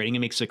celebrating, it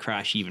makes the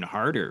crash even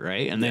harder.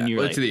 Right. And then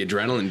you're it's the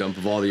adrenaline dump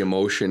of all the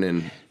emotion,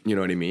 and you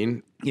know what I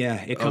mean? Yeah.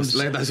 It comes.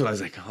 That's what I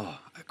was like. Oh,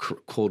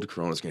 cold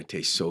Corona is going to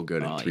taste so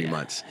good in 3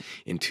 months,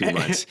 in 2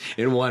 months,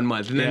 in 1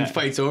 month. And then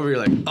fight's over. You're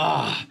like,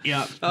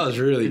 that was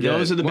really good.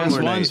 Those are the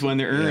best ones when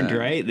they're earned,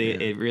 right?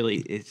 It really,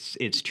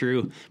 it's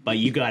true. But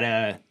you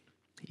gotta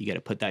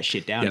put that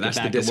shit down. Yeah, that's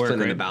the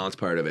discipline and the balance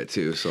part of it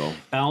too. So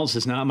balance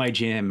is not my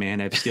jam,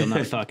 man. I've still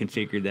not fucking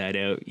figured that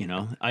out. You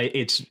know,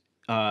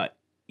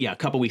 a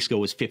couple weeks ago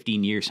was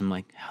 15 years. I'm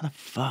like, how the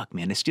fuck,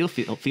 man? I still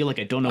feel like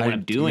I don't know what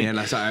I'm doing. Man,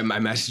 I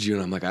messaged you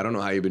and I'm like, I don't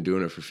know how you've been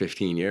doing it for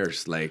 15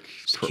 years. Like,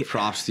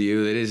 props to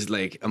you. It is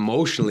like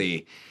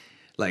emotionally,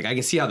 like I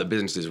can see how the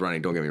business is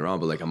running. Don't get me wrong,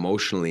 but like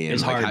emotionally and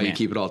it's like hard, how man. you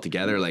keep it all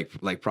together.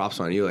 Like props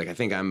on you. Like I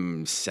think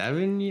I'm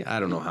 7. I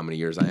don't know how many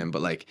years I am,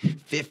 but like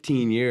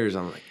 15 years.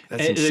 I'm like,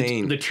 that's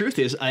insane. The truth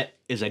is, I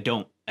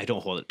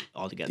don't hold it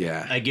all together.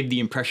 Yeah. I give the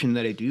impression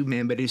that I do,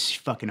 man, but it is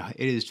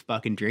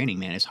fucking draining,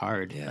 man. It's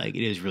hard. Yeah. Like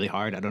it is really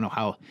hard. I don't know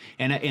how.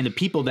 And the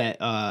people that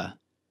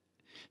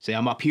say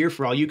I'm up here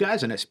for all you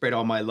guys and I spread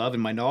all my love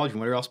and my knowledge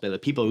and whatever else, but the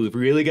people who've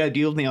really got to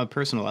deal with me on a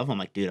personal level, I'm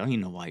like, dude, I don't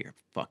even know why you're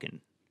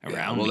fucking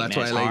around well, me, that's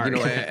man. why, It's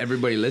like, hard.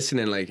 everybody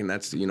listening, like, and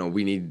that's,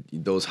 we need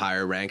those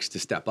higher ranks to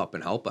step up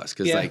and help us.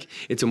 Cause like,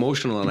 it's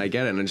emotional and I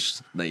get it. And it's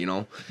just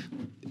that,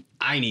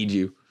 I need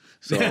you.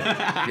 So,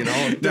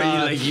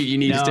 you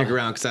need to stick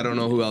around because I don't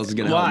know who else is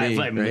going to help me.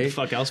 Like, right? What the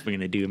fuck else are we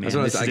going to do, man?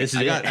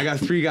 I got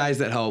 3 guys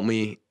that help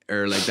me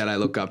or like that I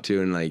look up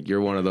to. And like,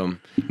 you're one of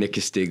them, Nick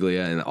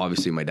Castiglia, and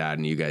obviously my dad,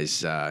 and you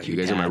guys are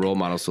my role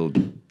models. So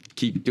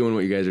keep doing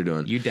what you guys are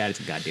doing. Your dad is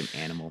a goddamn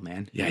animal,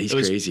 man. Yeah, he's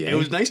crazy. It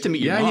was nice to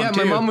meet your mom, Yeah,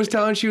 my mom was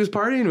telling she was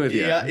partying with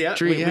you. Yeah.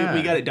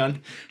 We got it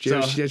done.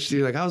 She's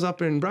like, I was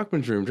up in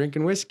Bruckmann's room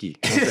drinking whiskey.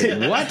 I was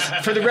like, what?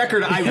 For the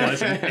record, I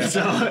wasn't.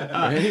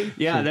 So,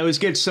 yeah, that was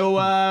good. So,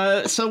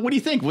 what do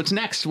you think? What's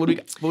next? What are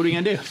we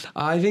gonna do?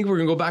 I think we're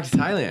gonna go back to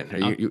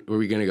Thailand. Are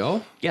we gonna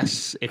go?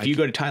 Yes. If you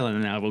go to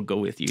Thailand, then I will go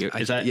with you.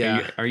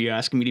 Are you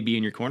asking me to be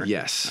in your corner?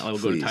 Yes. I will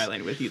go to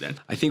Thailand with you then.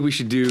 I think we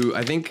should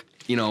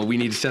we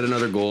need to set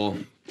another goal.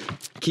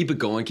 Keep it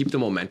going, keep the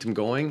momentum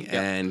going,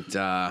 and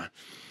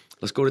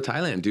let's go to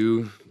Thailand.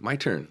 Do my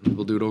turn.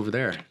 We'll do it over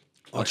there.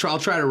 I'll try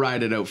to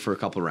ride it out for a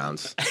couple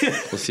rounds.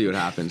 We'll see what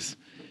happens.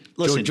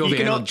 Listen,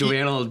 Jovan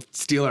will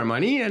steal our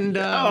money, and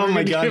oh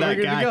my god, that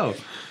we're guy. good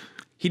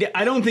to go.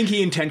 I don't think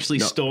he intentionally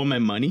stole my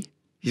money.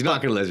 He's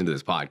not going to listen to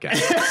this podcast.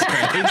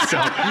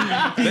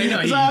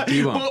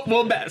 Right?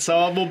 We'll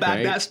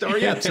back that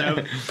story up.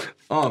 So,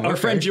 our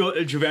friend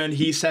Jovan,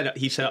 he set up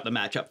the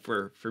matchup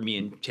for me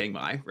in Chiang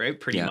Mai, right?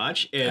 Pretty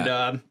much,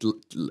 and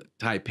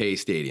Taipei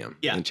Stadium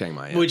in Chiang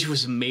Mai, which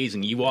was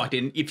amazing. You walked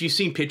in. If you've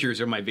seen pictures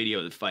or my video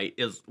of the fight,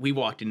 we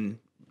walked in.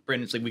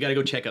 Brendan's like, we got to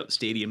go check out the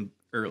stadium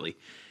early.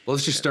 Well,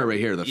 let's just start right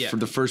here.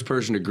 The first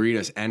person to greet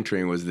us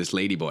entering was this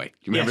lady boy. Do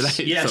you remember that?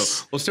 Yes.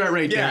 So we'll start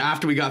right there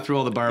after we got through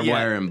all the barbed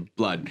wire and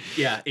blood.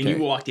 Yeah, and you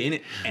walked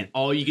in, and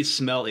all you could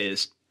smell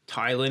is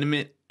Thai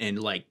liniment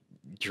and like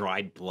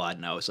dried blood,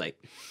 and I was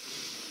like,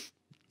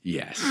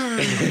 yes.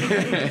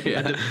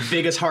 The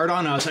biggest hard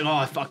on. I was like, oh,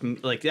 I fucking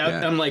like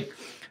that. I'm like,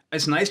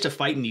 it's nice to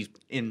fight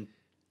in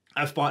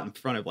I've fought in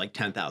front of like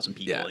 10,000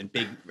 people in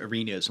big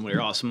arenas and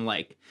whatever else. I'm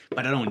like,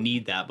 but I don't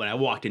need that. But I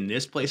walked in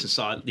this place and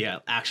saw,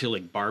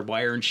 actually like barbed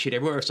wire and shit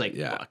everywhere. It's like,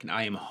 fucking,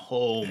 I am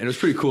home. And it was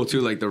pretty cool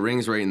too. Like the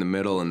ring's right in the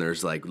middle, and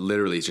there's like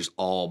literally it's just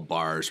all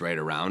bars right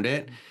around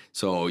it.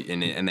 So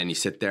and then you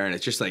sit there, and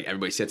it's just like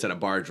everybody sits at a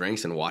bar,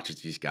 drinks, and watches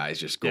these guys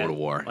just go to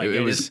war. Like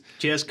it was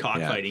just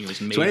cockfighting. It was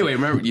amazing. So anyway,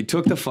 remember you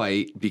took the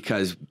fight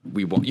because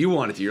you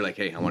wanted to. You're like,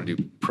 hey, I want to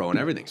do pro and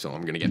everything, so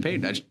I'm gonna get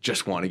paid. I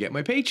just want to get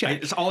my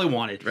paycheck. That's all I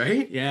wanted,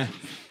 right? Yeah.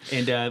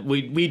 And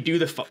we do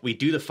the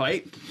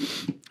fight.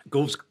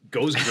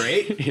 Goes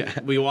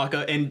great. We walk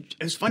up, and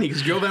it's funny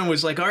because Jovan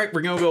was like, all right,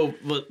 we're gonna go out,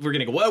 we're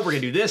gonna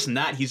do this and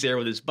that. He's there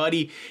with his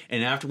buddy,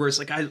 and afterwards,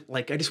 I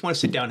just want to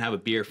sit down and have a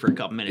beer for a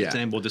couple minutes, and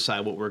then we'll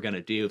decide what we're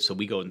gonna do. So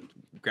we go and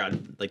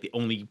grab like the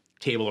only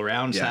table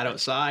around, sat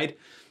outside,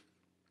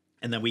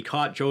 and then we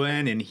caught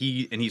Jovan, and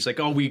he's like,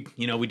 oh, we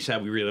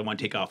decided we really want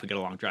to take off. We got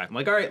a long drive. I'm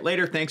like, all right,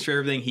 later, thanks for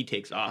everything. He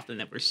takes off, and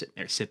then we're sitting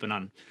there sipping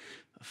on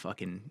a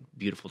fucking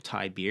beautiful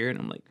Thai beer, and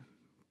I'm like,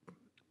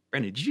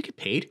 Brendan, did you get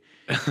paid?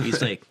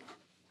 He's like,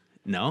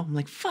 no. I'm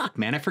like, fuck,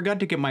 man, I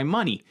forgot to get my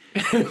money.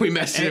 We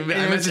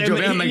messaged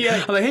Jovan. I'm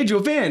like, hey,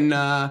 Jovan,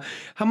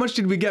 how much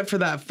did we get for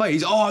that fight?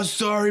 He's, oh,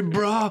 sorry,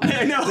 bro.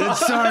 I know.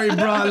 Sorry,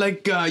 bro.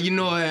 Like,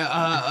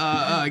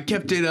 I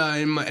kept it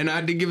and I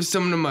had to give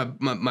some to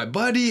my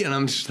buddy. And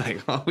I'm just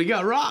like, oh, we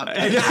got robbed.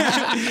 And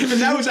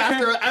that was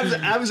after,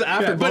 I was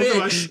after both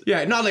of us.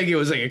 Yeah, not like it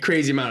was like a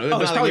crazy amount. It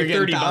was probably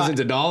like thousands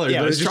of dollars. Yeah,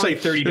 but it was just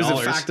like $30. It was the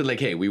fact that like,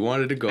 hey, we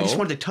wanted to go. I just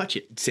wanted to touch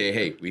it. Say,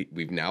 hey,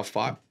 we've now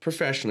fought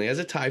professionally as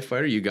a Thai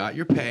fighter. You got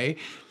your pay,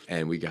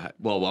 and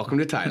welcome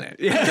to Thailand.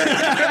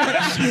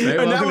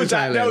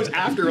 That was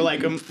after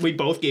like we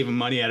both gave him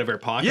money out of our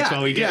pockets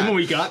when we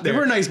got there. They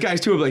were nice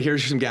guys too. Like,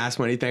 here's some gas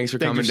money. Thanks for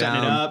coming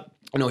down. It up.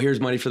 Here's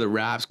money for the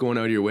wraps going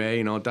out of your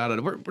way.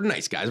 We're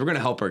nice guys. We're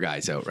gonna help our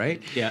guys out,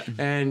 right? Yeah.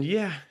 And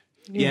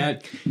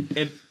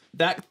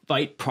that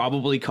fight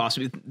probably cost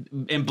me,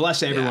 and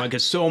bless everyone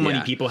because so many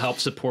people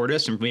helped support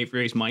us and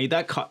raise money.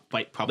 That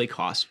fight probably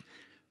cost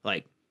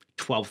like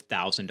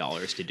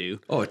 $12,000 to do.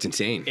 Oh, it's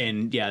insane.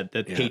 And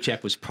the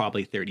paycheck was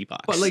probably $30.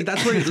 But like,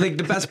 that's where like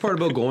the best part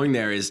about going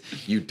there is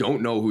you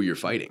don't know who you're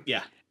fighting.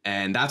 Yeah.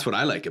 And that's what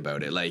I like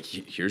about it. Like,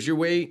 here's your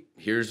weight.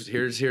 Here's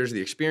the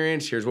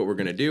experience. Here's what we're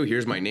gonna do.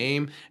 Here's my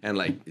name. And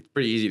like, it's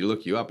pretty easy to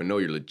look you up and know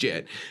you're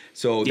legit.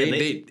 So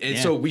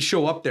so we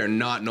show up there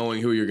not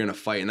knowing who you're gonna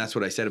fight. And that's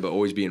what I said about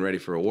always being ready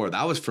for a war.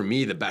 That was for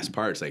me the best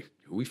part. It's like,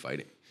 who are we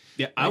fighting?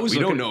 Yeah, like,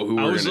 don't know who.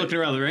 I was looking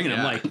around the ring, and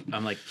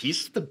I'm like,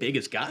 he's the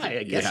biggest guy.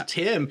 I guess it's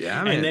him.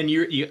 Yeah, man. And then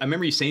I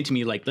remember you saying to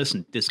me, like,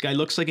 listen, this guy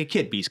looks like a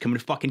kid, but he's coming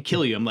to fucking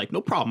kill you. I'm like,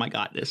 no problem, I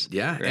got this.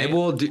 Yeah, right? And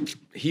well,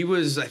 he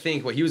was, I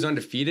think, he was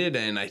undefeated,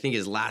 and I think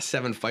his last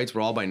 7 fights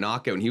were all by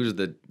knockout, and he was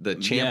the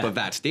champ of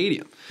that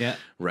stadium. Yeah,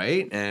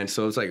 right. And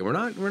so it's like we're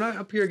not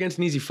up here against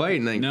an easy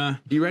fight, and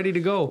like, be ready to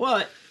go.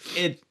 Well,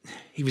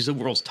 he was the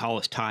world's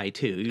tallest Thai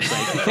too. He was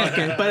like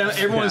fucking, but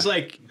everyone's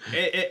like,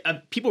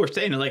 people were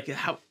saying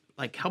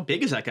how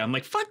big is that guy? I'm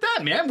like, fuck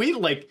that, man.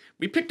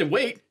 We picked a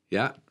weight.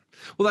 Yeah.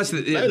 Well, that's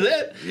it.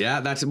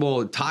 Yeah,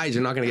 ties.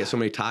 You're not gonna get so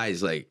many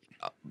ties like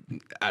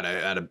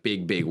at a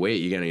big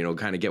weight. You're gonna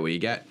kind of get what you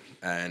get,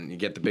 and you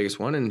get the biggest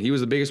one. And he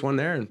was the biggest one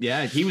there. And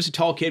yeah, he was a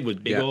tall kid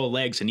with big old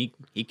legs, and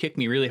he kicked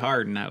me really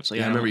hard. And I was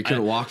like, I remember you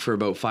couldn't walk for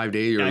about 5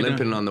 days. You were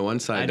limping on the one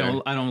side.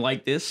 I don't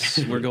like this.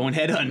 We're going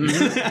head on.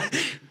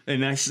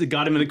 And I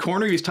got him in the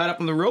corner. He was tied up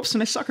on the ropes,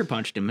 and I sucker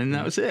punched him, and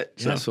that was it.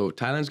 So, so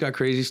Thailand's got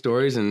crazy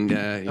stories, and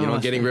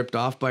getting ripped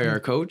off by our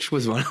coach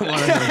was one of them.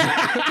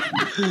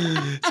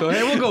 So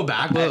hey, we'll go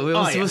back.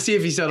 We'll see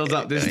if he settles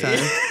up this time.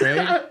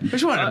 Right? I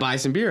just wanted to buy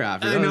some beer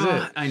after.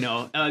 I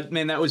know.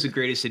 Man, that was the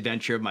greatest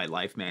adventure of my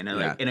life, man.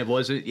 And it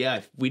wasn't. Yeah,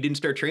 if we didn't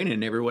start training, it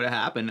never would have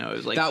happened. I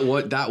was like,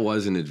 that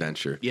was an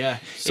adventure. Yeah.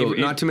 So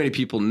not too many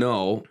people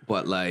know,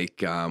 but like,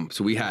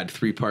 so we had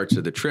 3 parts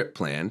of the trip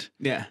planned.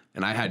 Yeah.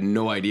 And I had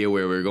no idea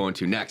where we were going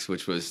to next,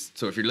 which was,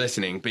 so if you're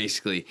listening,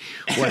 basically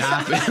what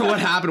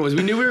happened was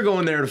we knew we were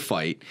going there to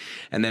fight,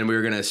 and then we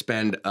were going to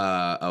spend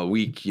a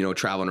week,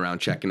 traveling around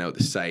checking out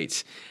the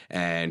sites.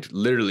 And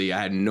literally, I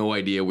had no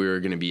idea we were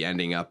going to be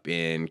ending up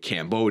in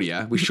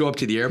Cambodia. We show up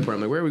to the airport.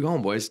 I'm like, where are we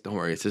going, boys? Don't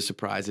worry, it's a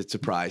surprise. It's a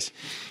surprise.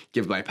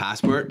 Give my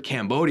passport,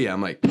 Cambodia.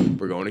 I'm like,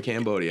 we're going to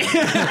Cambodia.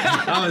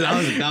 that was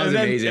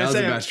amazing. That was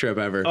the best trip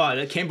ever.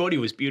 Oh, Cambodia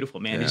was beautiful,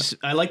 man. Yeah.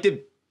 I liked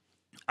it.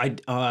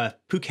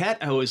 Phuket,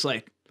 I was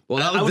like,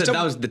 well,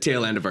 that was the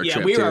tail end of our trip.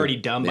 Yeah, we were already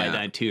done by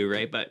then too,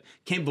 right? But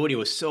Cambodia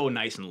was so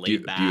nice and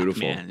laid back,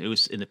 beautiful. Man. It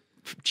was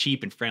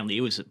cheap and friendly.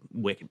 It was a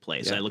wicked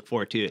place. Yeah. I look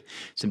forward to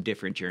some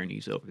different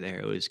journeys over there.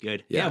 It was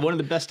good. Yeah, one of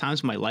the best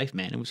times of my life,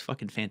 man. It was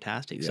fucking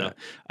fantastic. Yeah. So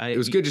it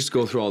was good just to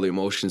go through all the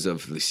emotions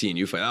of seeing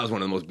you fight. That was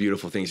one of the most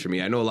beautiful things for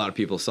me. I know a lot of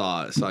people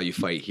saw you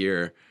fight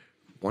here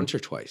once or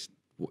twice.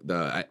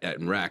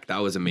 At Rec, that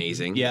was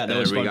amazing. Yeah, that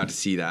was fun. We got to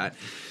see that.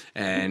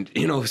 And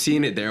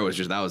seeing it there was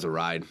that was a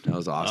ride. That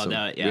was awesome. We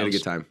had a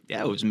good time.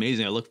 Yeah, it was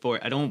amazing. I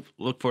don't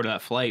look forward to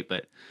that flight,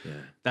 but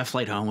that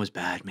flight home was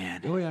bad,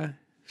 man. Oh yeah.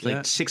 It's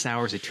like 6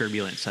 hours of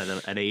turbulence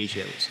at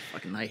Asia. It was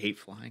fucking, I hate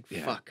flying.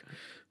 Yeah. Fuck.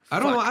 I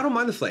don't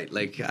mind the flight.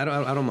 Like I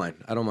don't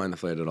mind the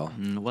flight at all.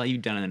 Well,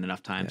 you've done it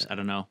enough times. Yeah. I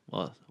don't know.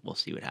 Well, we'll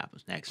see what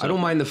happens next. So, I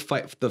don't mind the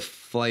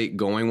flight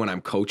going when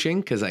I'm coaching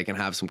because I can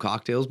have some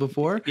cocktails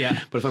before. Yeah.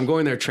 But if I'm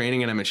going there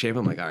training and I'm in shape,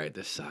 I'm like, all right,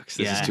 this sucks.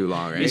 This is too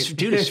long, right?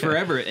 It's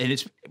forever. And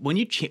it's when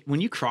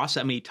you cross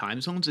that many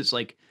time zones, it's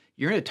like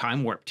you're in a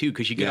time warp too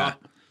because you get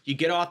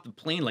off the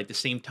plane like the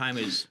same time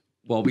as.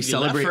 Well, we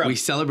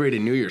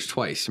celebrated New Year's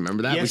twice.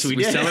 Remember that? Yes, we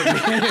did.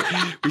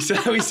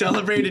 We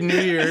celebrated New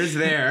Year's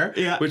there,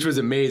 which was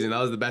amazing.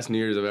 That was the best New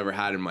Year's I've ever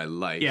had in my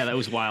life. Yeah, that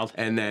was wild.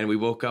 And then we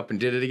woke up and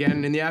did it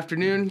again in the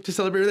afternoon to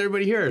celebrate with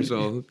everybody here.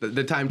 So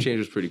the time change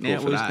was pretty cool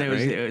for that, right?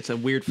 It's a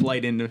weird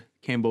flight into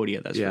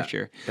Cambodia, that's for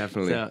sure.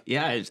 Definitely. So,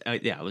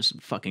 it was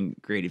a fucking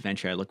great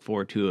adventure. I look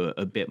forward to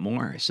a bit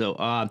more.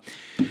 So,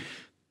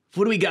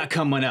 what do we got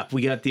coming up?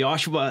 We got the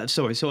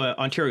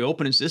Ontario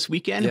Open is this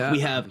weekend. Yeah. We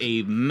have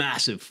a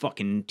massive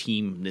fucking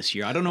team this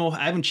year. I don't know.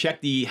 I haven't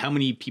checked how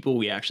many people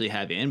we actually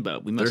have in,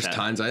 but we must have.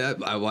 There's tons.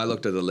 I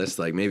looked at the list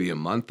like maybe a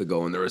month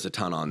ago, and there was a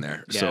ton on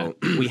there. Yeah. So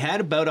we had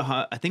about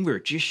I think we were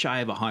just shy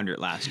of 100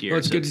 last year. Well,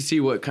 it's good to see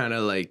what kind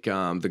of like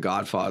the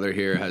Godfather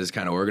here has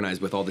kind of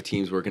organized with all the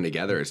teams working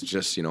together. It's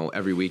just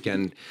every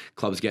weekend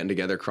clubs getting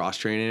together, cross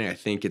training. I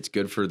think it's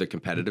good for the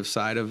competitive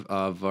side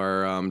of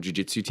our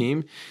jiu-jitsu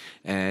team.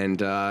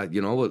 And,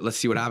 let's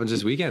see what happens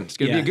this weekend. It's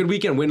going to be a good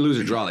weekend, win, lose,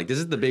 or draw. Like, this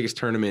is the biggest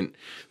tournament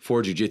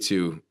for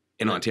jiu-jitsu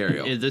in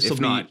Ontario,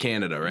 if not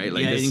Canada, right?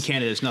 Like in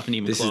Canada, there's nothing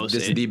even close.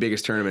 This is the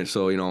biggest tournament.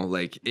 So,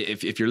 like,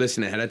 if you're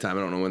listening ahead of time,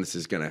 I don't know when this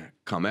is going to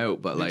come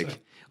out, but, like...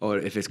 or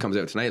if it comes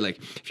out tonight, like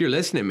if you're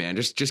listening, man,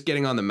 just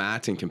getting on the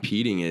mats and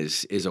competing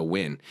is a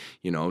win.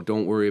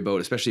 Don't worry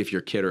about, especially if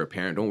you're a kid or a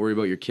parent, don't worry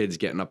about your kids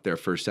getting up there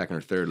first, second,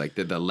 or third. Like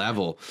the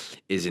level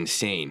is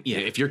insane. Yeah.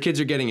 If your kids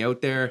are getting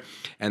out there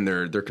and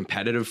they're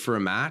competitive for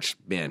a match,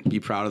 man, be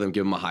proud of them,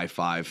 give them a high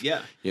five.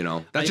 Yeah.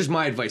 That's just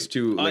my advice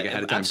too, like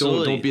ahead of time.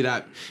 Absolutely. Don't be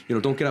that,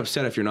 don't get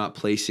upset if you're not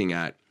placing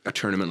at a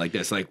tournament like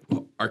this. Like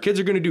our kids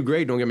are going to do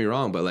great, don't get me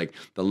wrong, but like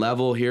the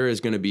level here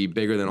is going to be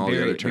bigger than all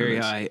the other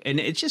tournaments. Very high. And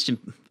it's just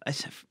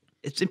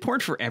it's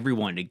important for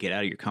everyone to get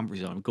out of your comfort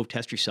zone, go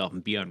test yourself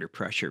and be under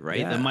pressure, right?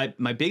 Yeah. And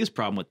my biggest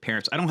problem with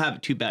parents, I don't have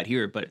it too bad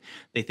here, but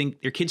they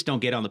think their kids don't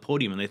get on the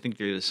podium and they think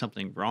there's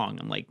something wrong.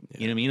 I'm like,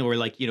 you know what I mean? Or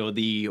like, you know,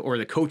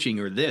 the coaching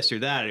or this or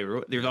that,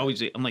 or there's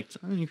always, I'm like,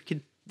 oh, your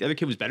kid, the other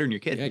kid was better than your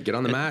kid. Yeah, get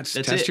on the mats,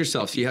 test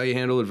yourself, see how you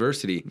handle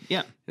adversity.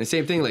 Yeah. And the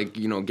same thing, like,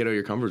 you know, get out of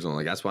your comfort zone.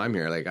 Like, that's why I'm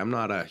here. Like, I'm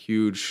not a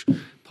huge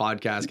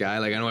podcast guy.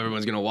 Like, I know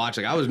everyone's going to watch.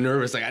 Like, I was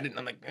nervous. Like,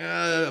 I'm like,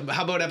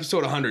 how about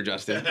episode 100,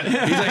 Justin?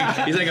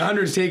 He's like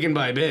 100's taken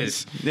by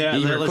Biz. Yeah.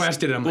 He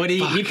requested it. I'm like,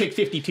 he picked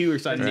 52 or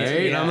something.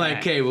 Right? Yeah. And I'm like,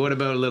 okay, well, what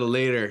about a little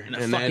later?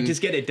 And then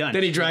just get it done.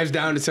 Then he drives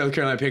down to South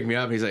Carolina to pick me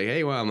up. And he's like,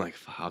 hey, well, I'm like,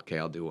 okay,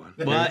 I'll do one.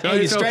 Well,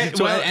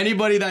 so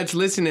anybody that's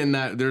listening,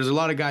 that there's a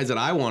lot of guys that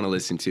I want to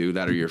listen to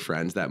that are your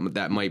friends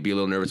that might be a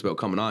little nervous about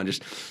coming on.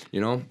 Just,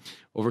 you know,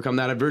 overcome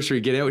that adversity,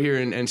 get out here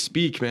and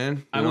speak,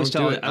 man.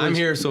 I'm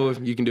here, so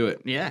you can do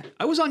it. Yeah.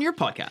 I was on your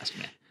podcast,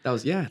 man.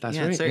 That's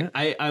right.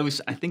 Yeah.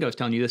 I think I was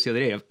telling you this the other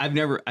day. I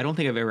don't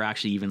think I've ever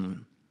actually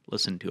even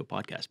listened to a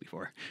podcast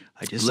before.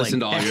 I just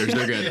listened to all yours.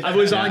 They're good. I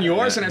was on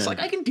yours and I was like,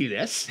 I can do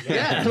this.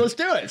 Yeah, let's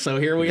do it. So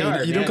here we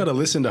are. You don't got to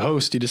listen to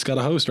host. You just got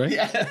to host, right?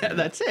 Yeah,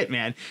 that's it,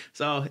 man.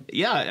 So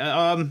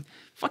yeah,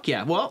 fuck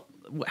yeah. Well,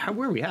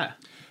 where are we at?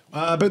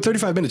 About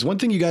 35 minutes. One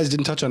thing you guys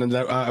didn't touch on and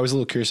that I was a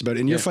little curious about.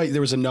 In your fight,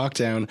 there was a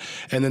knockdown,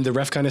 and then the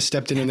ref kind of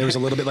stepped in, and there was a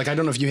little bit like, I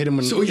don't know if you hit him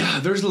when. So yeah,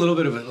 there's a little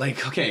bit of it.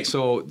 Like, okay,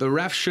 so the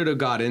ref should have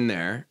got in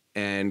there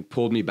and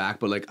pulled me back,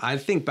 but like I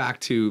think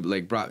back to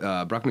like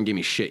Bruckmann gave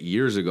me shit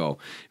years ago.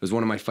 It was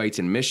one of my fights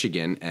in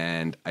Michigan,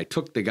 and I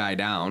took the guy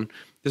down.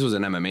 This was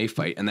an MMA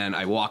fight, and then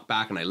I walked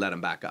back and I let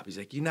him back up. He's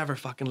like, you never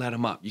fucking let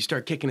him up. You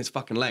start kicking his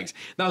fucking legs.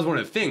 That was one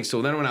of the things.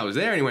 So then when I was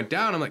there and he went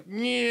down, I'm like,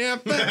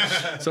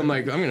 yeah. So I'm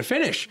like, I'm gonna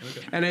finish.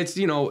 Okay. And it's,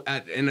 you know,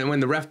 and then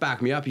when the ref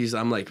backed me up,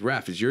 I'm like,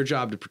 ref, it's your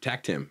job to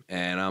protect him.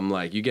 And I'm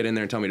like, you get in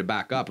there and tell me to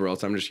back up, or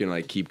else I'm just gonna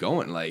like keep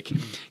going, like,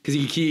 because I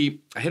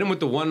hit him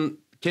with the one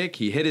kick,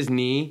 he hit his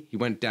knee, he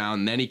went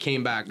down, then he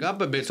came back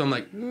up a bit. So I'm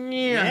like,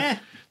 yeah.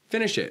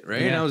 Finish it,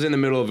 right? Yeah. And I was in the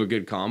middle of a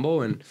good combo,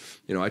 and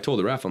you know, I told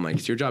the ref, I'm like,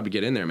 it's your job to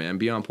get in there, man.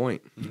 Be on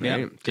point. Right?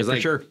 Yeah, because like,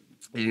 for sure.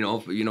 You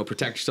know,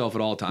 protect yourself at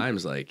all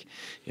times. Like,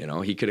 you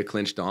know, he could have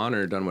clinched on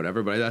or done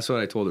whatever, but that's what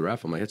I told the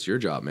ref. I'm like, it's your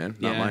job, man,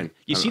 not mine.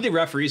 You see the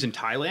referees in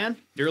Thailand?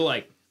 They're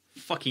like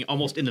fucking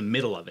almost in the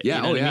middle of it. Yeah,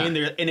 you know what I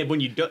mean? And when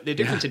the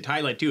difference in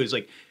Thailand too is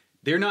like,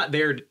 they're not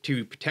there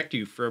to protect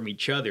you from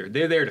each other.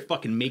 They're there to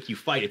fucking make you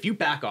fight. If you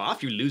back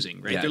off, you're losing,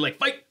 right? Yeah. They're like,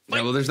 fight.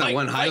 Yeah, well, there's that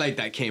one highlight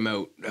that came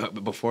out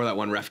before that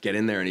one ref get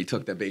in there and he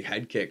took that big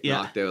head kick,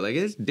 knocked out. Like,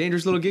 it's a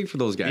dangerous little gig for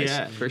those guys.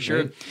 Yeah, for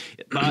sure.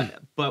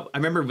 But I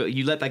remember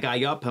you let that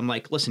guy up. I'm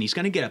like, listen, he's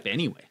going to get up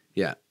anyway.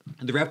 Yeah.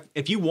 And the ref,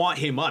 if you want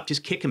him up,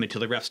 just kick him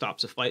until the ref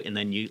stops the fight, and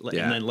then and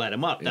then let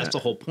him up. That's the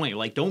whole point.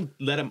 Like,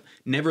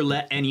 never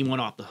let anyone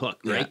off the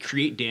hook, right? Yeah.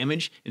 Create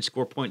damage and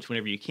score points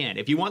whenever you can.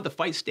 If you want the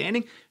fight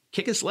standing,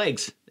 kick his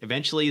legs.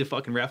 Eventually, the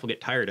fucking ref will get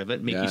tired of it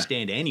and make you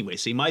stand anyway.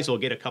 So you might as well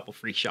get a couple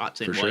free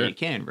shots in while you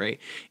can, right?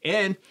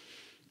 And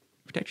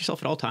protect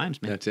yourself at all times,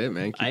 man. That's it,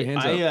 man. Keep your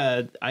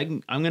hands up.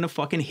 I'm gonna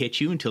fucking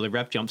hit you until the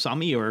ref jumps on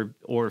me or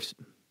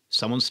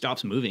someone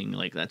stops moving.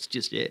 Like, that's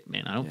just it,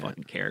 man. I don't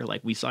fucking care.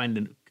 Like, we signed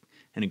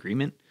an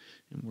agreement,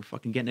 and we're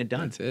fucking getting it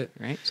done. That's it.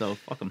 Right? So,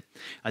 fuck them.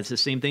 It's the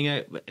same thing.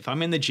 If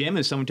I'm in the gym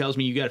and someone tells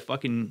me you got to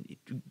fucking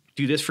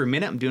do this for a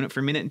minute, I'm doing it for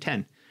a minute and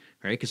 10.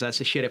 Right? Because that's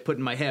the shit I put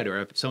in my head.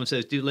 Or if someone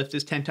says, dude, lift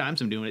this 10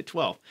 times, I'm doing it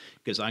 12.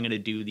 Because I'm going to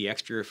do the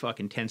extra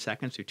fucking 10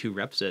 seconds or 2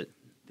 reps that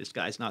this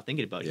guy's not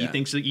thinking about. Yeah.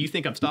 You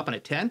think I'm stopping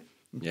at 10?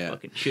 Yeah.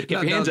 Fucking shit,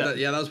 get your hands up.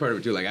 That was part of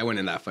it too. Like, I went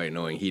in that fight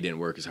knowing he didn't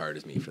work as hard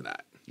as me for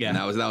that. Yeah. And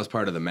that was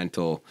part of the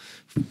mental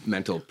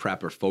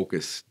prep or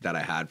focus that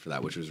I had for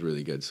that, which was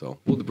really good. So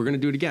we're going to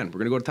do it again.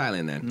 We're going to go to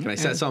Thailand then. Can I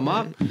set something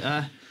up?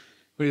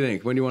 What do you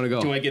think? When do you want to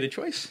go? Do I get a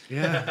choice?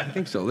 Yeah, I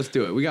think so. Let's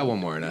do it. We got one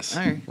more in us.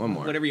 All right. One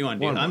more. Whatever you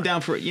want to do. I'm down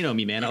for it. You know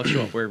me, man. I'll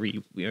show up wherever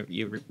you want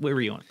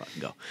to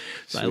fucking go.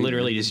 So I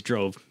literally just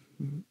drove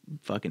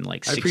fucking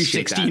like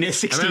 16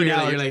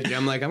 hours.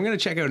 I'm like, I'm going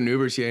to check out an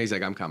Uber. He's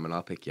like, I'm coming.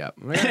 I'll pick you up.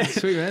 Like,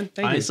 sweet, man.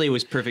 Honestly, it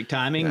was perfect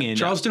timing. And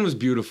Charleston was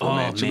beautiful,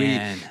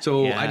 man.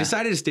 I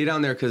decided to stay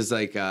down there because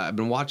like I've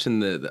been watching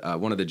the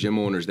one of the gym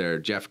owners there,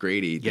 Jeff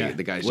Grady,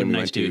 the guy's gym we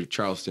went to,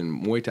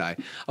 Charleston Muay Thai.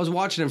 I was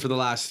watching him for the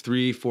last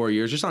 3-4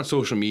 years, just on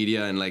social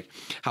media and like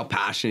how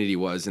passionate he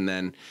was. And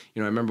then,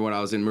 you know, I remember when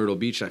I was in Myrtle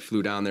Beach, I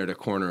flew down there to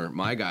corner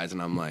my guys,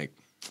 and I'm like,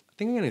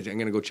 I think I'm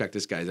gonna go check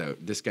this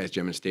guy's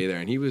gym and stay there.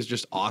 And he was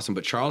just awesome.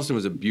 But Charleston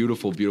was a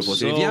beautiful, beautiful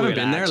city. If you haven't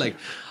been there, like,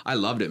 I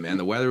loved it, man.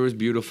 The weather was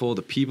beautiful.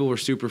 The people were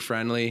super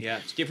friendly. Yeah,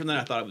 it's different than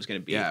I thought it was gonna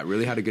be. Yeah,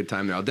 really had a good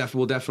time there.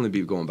 We'll definitely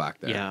be going back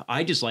there. Yeah,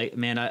 I just like,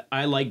 man,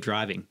 I like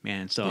driving,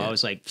 man. So I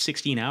was like,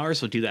 16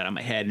 hours, we'll do that on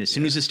my head. And as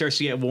soon as it starts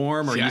to get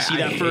warm, or I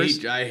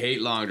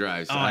hate long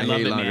drives. Oh, I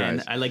love it, man.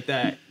 Drives. I like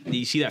that.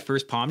 You see that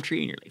first palm tree,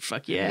 and you're like,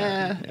 "Fuck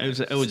yeah!"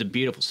 It was a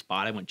beautiful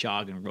spot. I went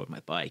jogging and rode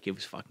my bike. It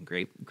was fucking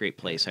great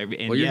place. Well,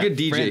 you're a good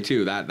DJ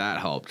too. That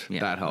helped.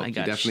 Yeah, that helped. You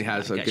definitely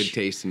has a good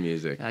taste in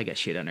music. I got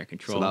shit under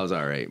control. So that was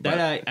all right.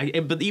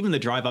 But even the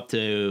drive up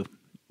to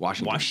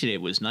Washington.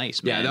 It was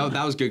nice, man. Yeah,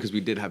 that was good because we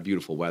did have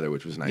beautiful weather,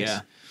 which was nice.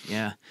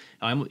 Yeah.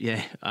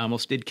 I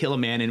almost did kill a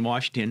man in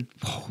Washington.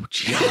 Oh,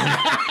 geez.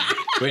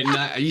 Wait,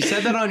 you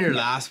said that on your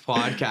last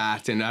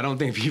podcast, and I don't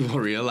think people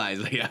realize.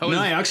 Like,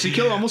 I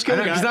actually almost killed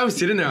a guy. Because I was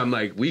sitting there, I'm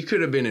like, we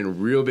could have been in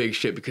real big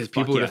shit because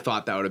people would have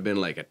thought that would have been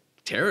like a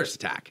terrorist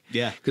attack.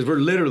 Yeah. Because we're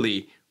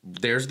literally,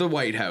 there's the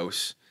White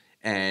House,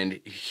 and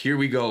here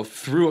we go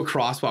through a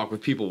crosswalk with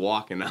people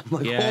walking. I'm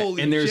like,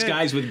 holy and there's shit.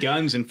 guys with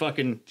guns and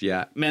fucking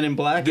men in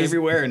black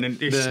everywhere. And then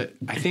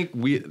I think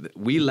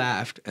we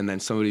laughed, and then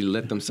somebody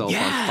lit themselves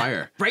on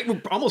fire. Right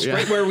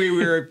where we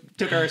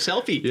took our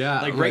selfie. Yeah.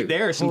 Like right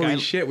there. Some holy guy.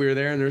 shit, we were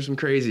there, and there's some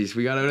crazies.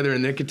 We got out of there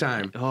in the nick of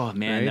time. Oh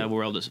man, right? that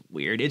world is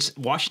weird.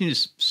 Washington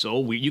is so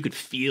weird. You could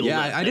feel. Yeah,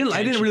 I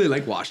didn't really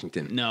like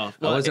Washington. No,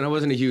 I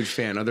wasn't a huge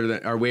fan. Other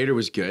than our waiter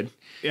was good.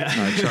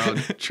 Yeah,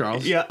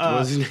 Charles. Yeah, what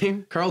was his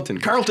name?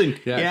 Carlton.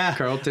 Yeah,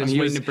 Carlton. I was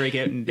waiting to break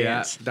out and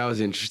dance. Yeah, that was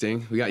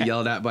interesting. We got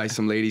yelled at by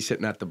some lady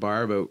sitting at the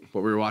bar about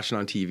what we were watching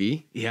on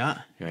TV. Yeah,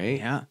 right.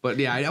 Yeah, but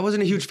I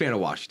wasn't a huge fan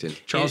of Washington.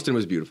 Charleston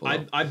was beautiful.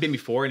 I've been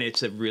before, and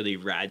it's a really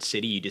rad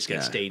city. You just got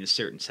to stay in a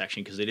certain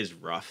section because it is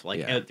rough.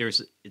 Like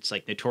it's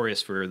like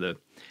notorious for the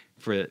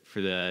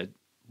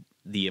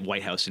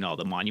White House and all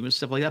the monuments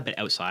stuff like that. But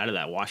outside of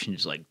that,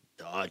 Washington's like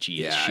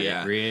dodgy as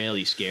shit,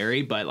 really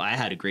scary. But I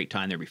had a great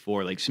time there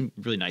before, like some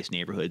really nice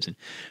neighborhoods and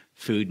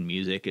food and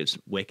music. It's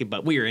wicked,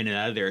 but we were in and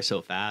out of there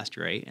so fast,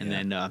 right? And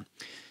then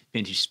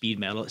vintage speed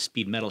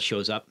metal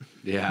shows up,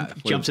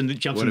 jumps in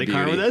the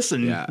car with us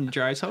and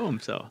drives home.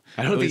 So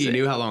I don't think he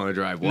knew how long the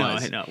drive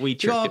was. No,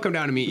 I'll come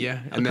down to meet you,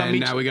 and then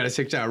now we got a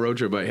 6-hour road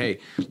trip. But hey,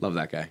 love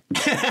that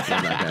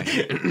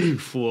guy.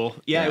 Fool.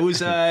 Yeah, it was.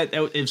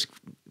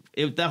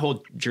 That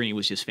whole journey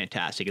was just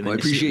fantastic. And I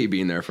appreciate you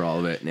being there for all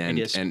of it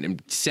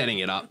and setting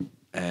it up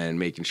and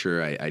making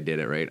sure I did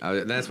it right.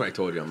 That's what I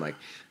told you. I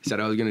said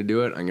I was going to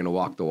do it. I'm going to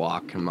walk the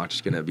walk. I'm not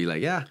just going to be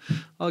like, yeah,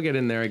 I'll get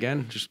in there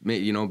again. Just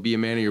be a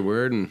man of your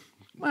word and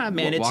man,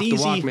 walk it's the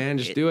easy. walk, man.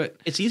 Just do it.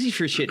 It's easy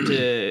for shit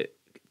to.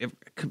 If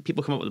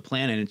people come up with a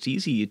plan, and it's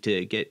easy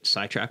to get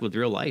sidetracked with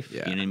real life.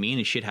 Yeah. You know what I mean?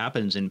 And shit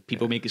happens, and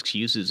people make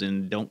excuses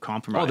and don't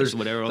compromise.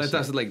 Whatever else.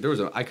 That's like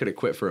I could have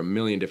quit for a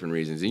million different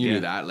reasons, and you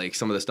knew that. Like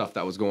some of the stuff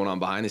that was going on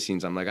behind the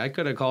scenes, I'm like, I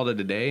could have called it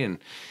a day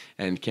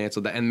and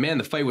canceled that. And man,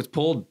 the fight was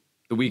pulled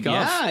the week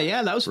off.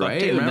 Yeah, that was right.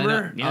 Too.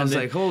 Remember? I was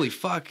like, holy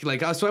fuck!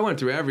 Like, so I went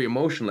through every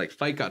emotion. Like,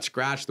 fight got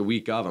scratched the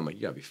week of. I'm like,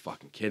 you gotta be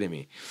fucking kidding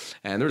me.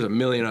 And there's a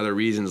million other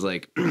reasons.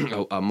 Like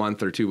a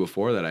month or two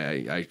before that,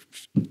 I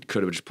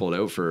could have just pulled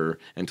out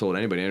and told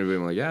anybody. Anybody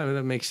was like, yeah,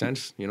 that makes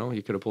sense. You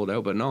could have pulled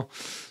out, but no.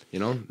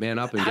 Man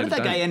up and how get did it that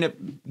done. guy end up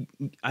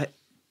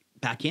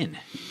back in?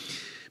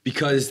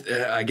 Because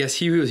I guess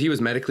he was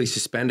medically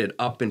suspended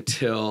up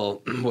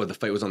until the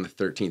fight was on the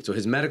 13th. So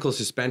his medical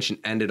suspension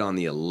ended on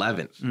the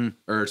 11th, on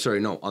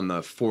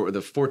the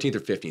 14th or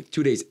 15th,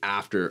 2 days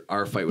after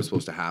our fight was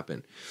supposed to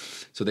happen.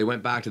 So they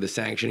went back to the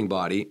sanctioning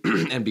body,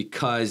 and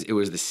because it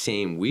was the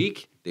same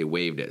week, they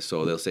waived it.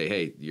 So they'll say,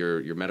 hey,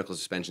 your medical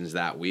suspension's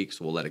that week,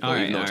 so we'll let it go,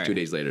 even though it's 2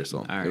 days later.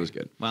 So it was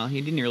good. Well,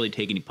 he didn't really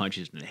take any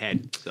punches in the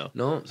head. So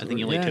no, I think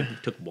he only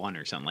took one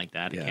or something like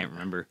that. I can't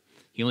remember.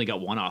 He only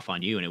got one off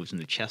on you, and it was in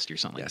the chest or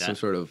something like that. Some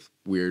sort of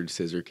weird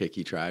scissor kick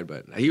he tried,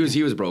 but he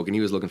was broken. He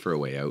was looking for a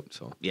way out,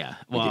 so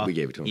we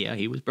gave it to him. Yeah,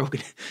 he was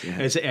broken.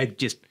 Yeah.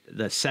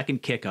 The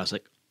second kick, I was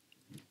like,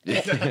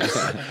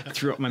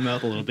 threw up my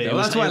mouth a little bit. Yeah,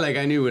 well, that's why,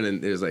 I knew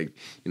when it was like,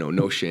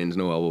 no shins,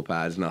 no elbow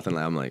pads, nothing.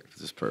 I'm like,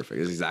 this is perfect.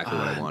 This is exactly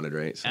what I wanted,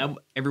 right? So.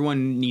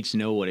 Everyone needs to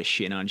know what a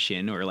shin on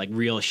shin or like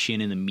real shin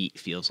in the meat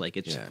feels like.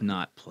 It's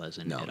not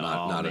pleasant at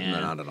all.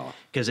 Not at all.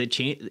 Because it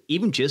changed,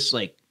 even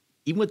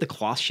with the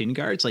cloth shin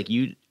guards, like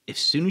as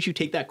soon as you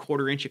take that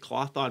 1/4 inch of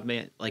cloth on,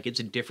 man, like it's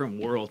a different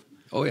world.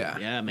 Oh yeah.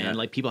 Yeah, man. Yeah.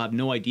 Like people have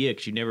no idea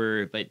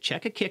because but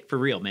check a kick for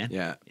real, man.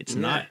 Yeah. It's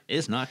not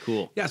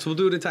cool. Yeah. So we'll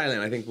do it in Thailand.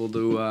 I think we'll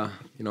do,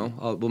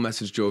 we'll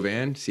message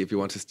Jovan, see if he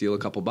wants to steal a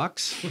couple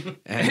bucks.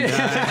 And,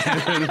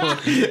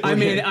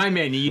 I'm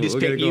in. You just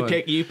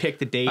pick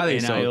the date. I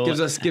think so.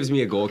 Gives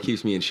me a goal,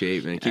 keeps me in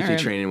shape, and keeps me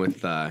training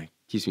with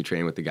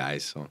the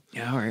guys. So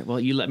yeah, all right. Well,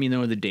 you let me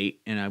know the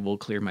date, and I will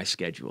clear my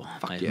schedule.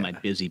 My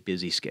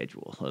busy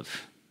schedule of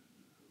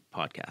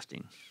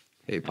podcasting.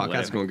 Hey,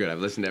 podcast's going good. I've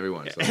listened to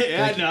everyone. So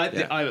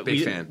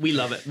big fan. We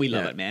love it. We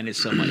love it, man. It's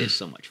so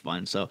much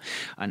fun. So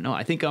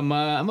I think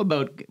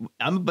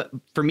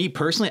for me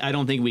personally, I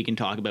don't think we can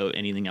talk about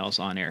anything else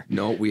on air.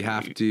 No, we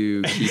have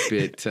to keep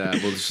it. I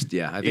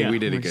think we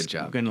did a good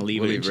job. We're gonna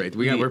leave it right.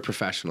 We're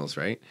professionals,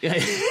 right? Yeah.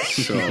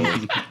 So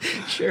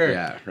sure.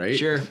 Yeah. Right.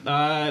 Sure.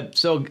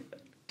 So.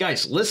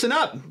 Guys, listen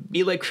up.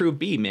 Be like Crew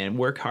B, man.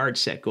 Work hard,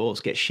 set goals,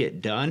 get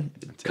shit done.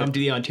 Come to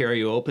the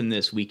Ontario Open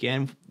this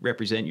weekend.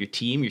 Represent your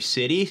team, your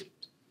city,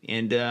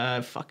 and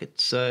it's going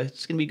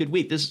to be a good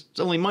week. It's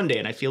only Monday,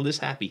 and I feel this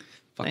happy.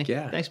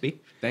 Thanks, B.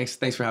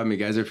 Thanks for having me,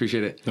 guys. I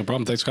appreciate it. No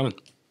problem. Thanks for coming.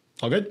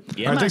 All good?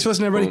 Yeah, all right, thanks for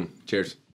listening, everybody. Boom. Cheers.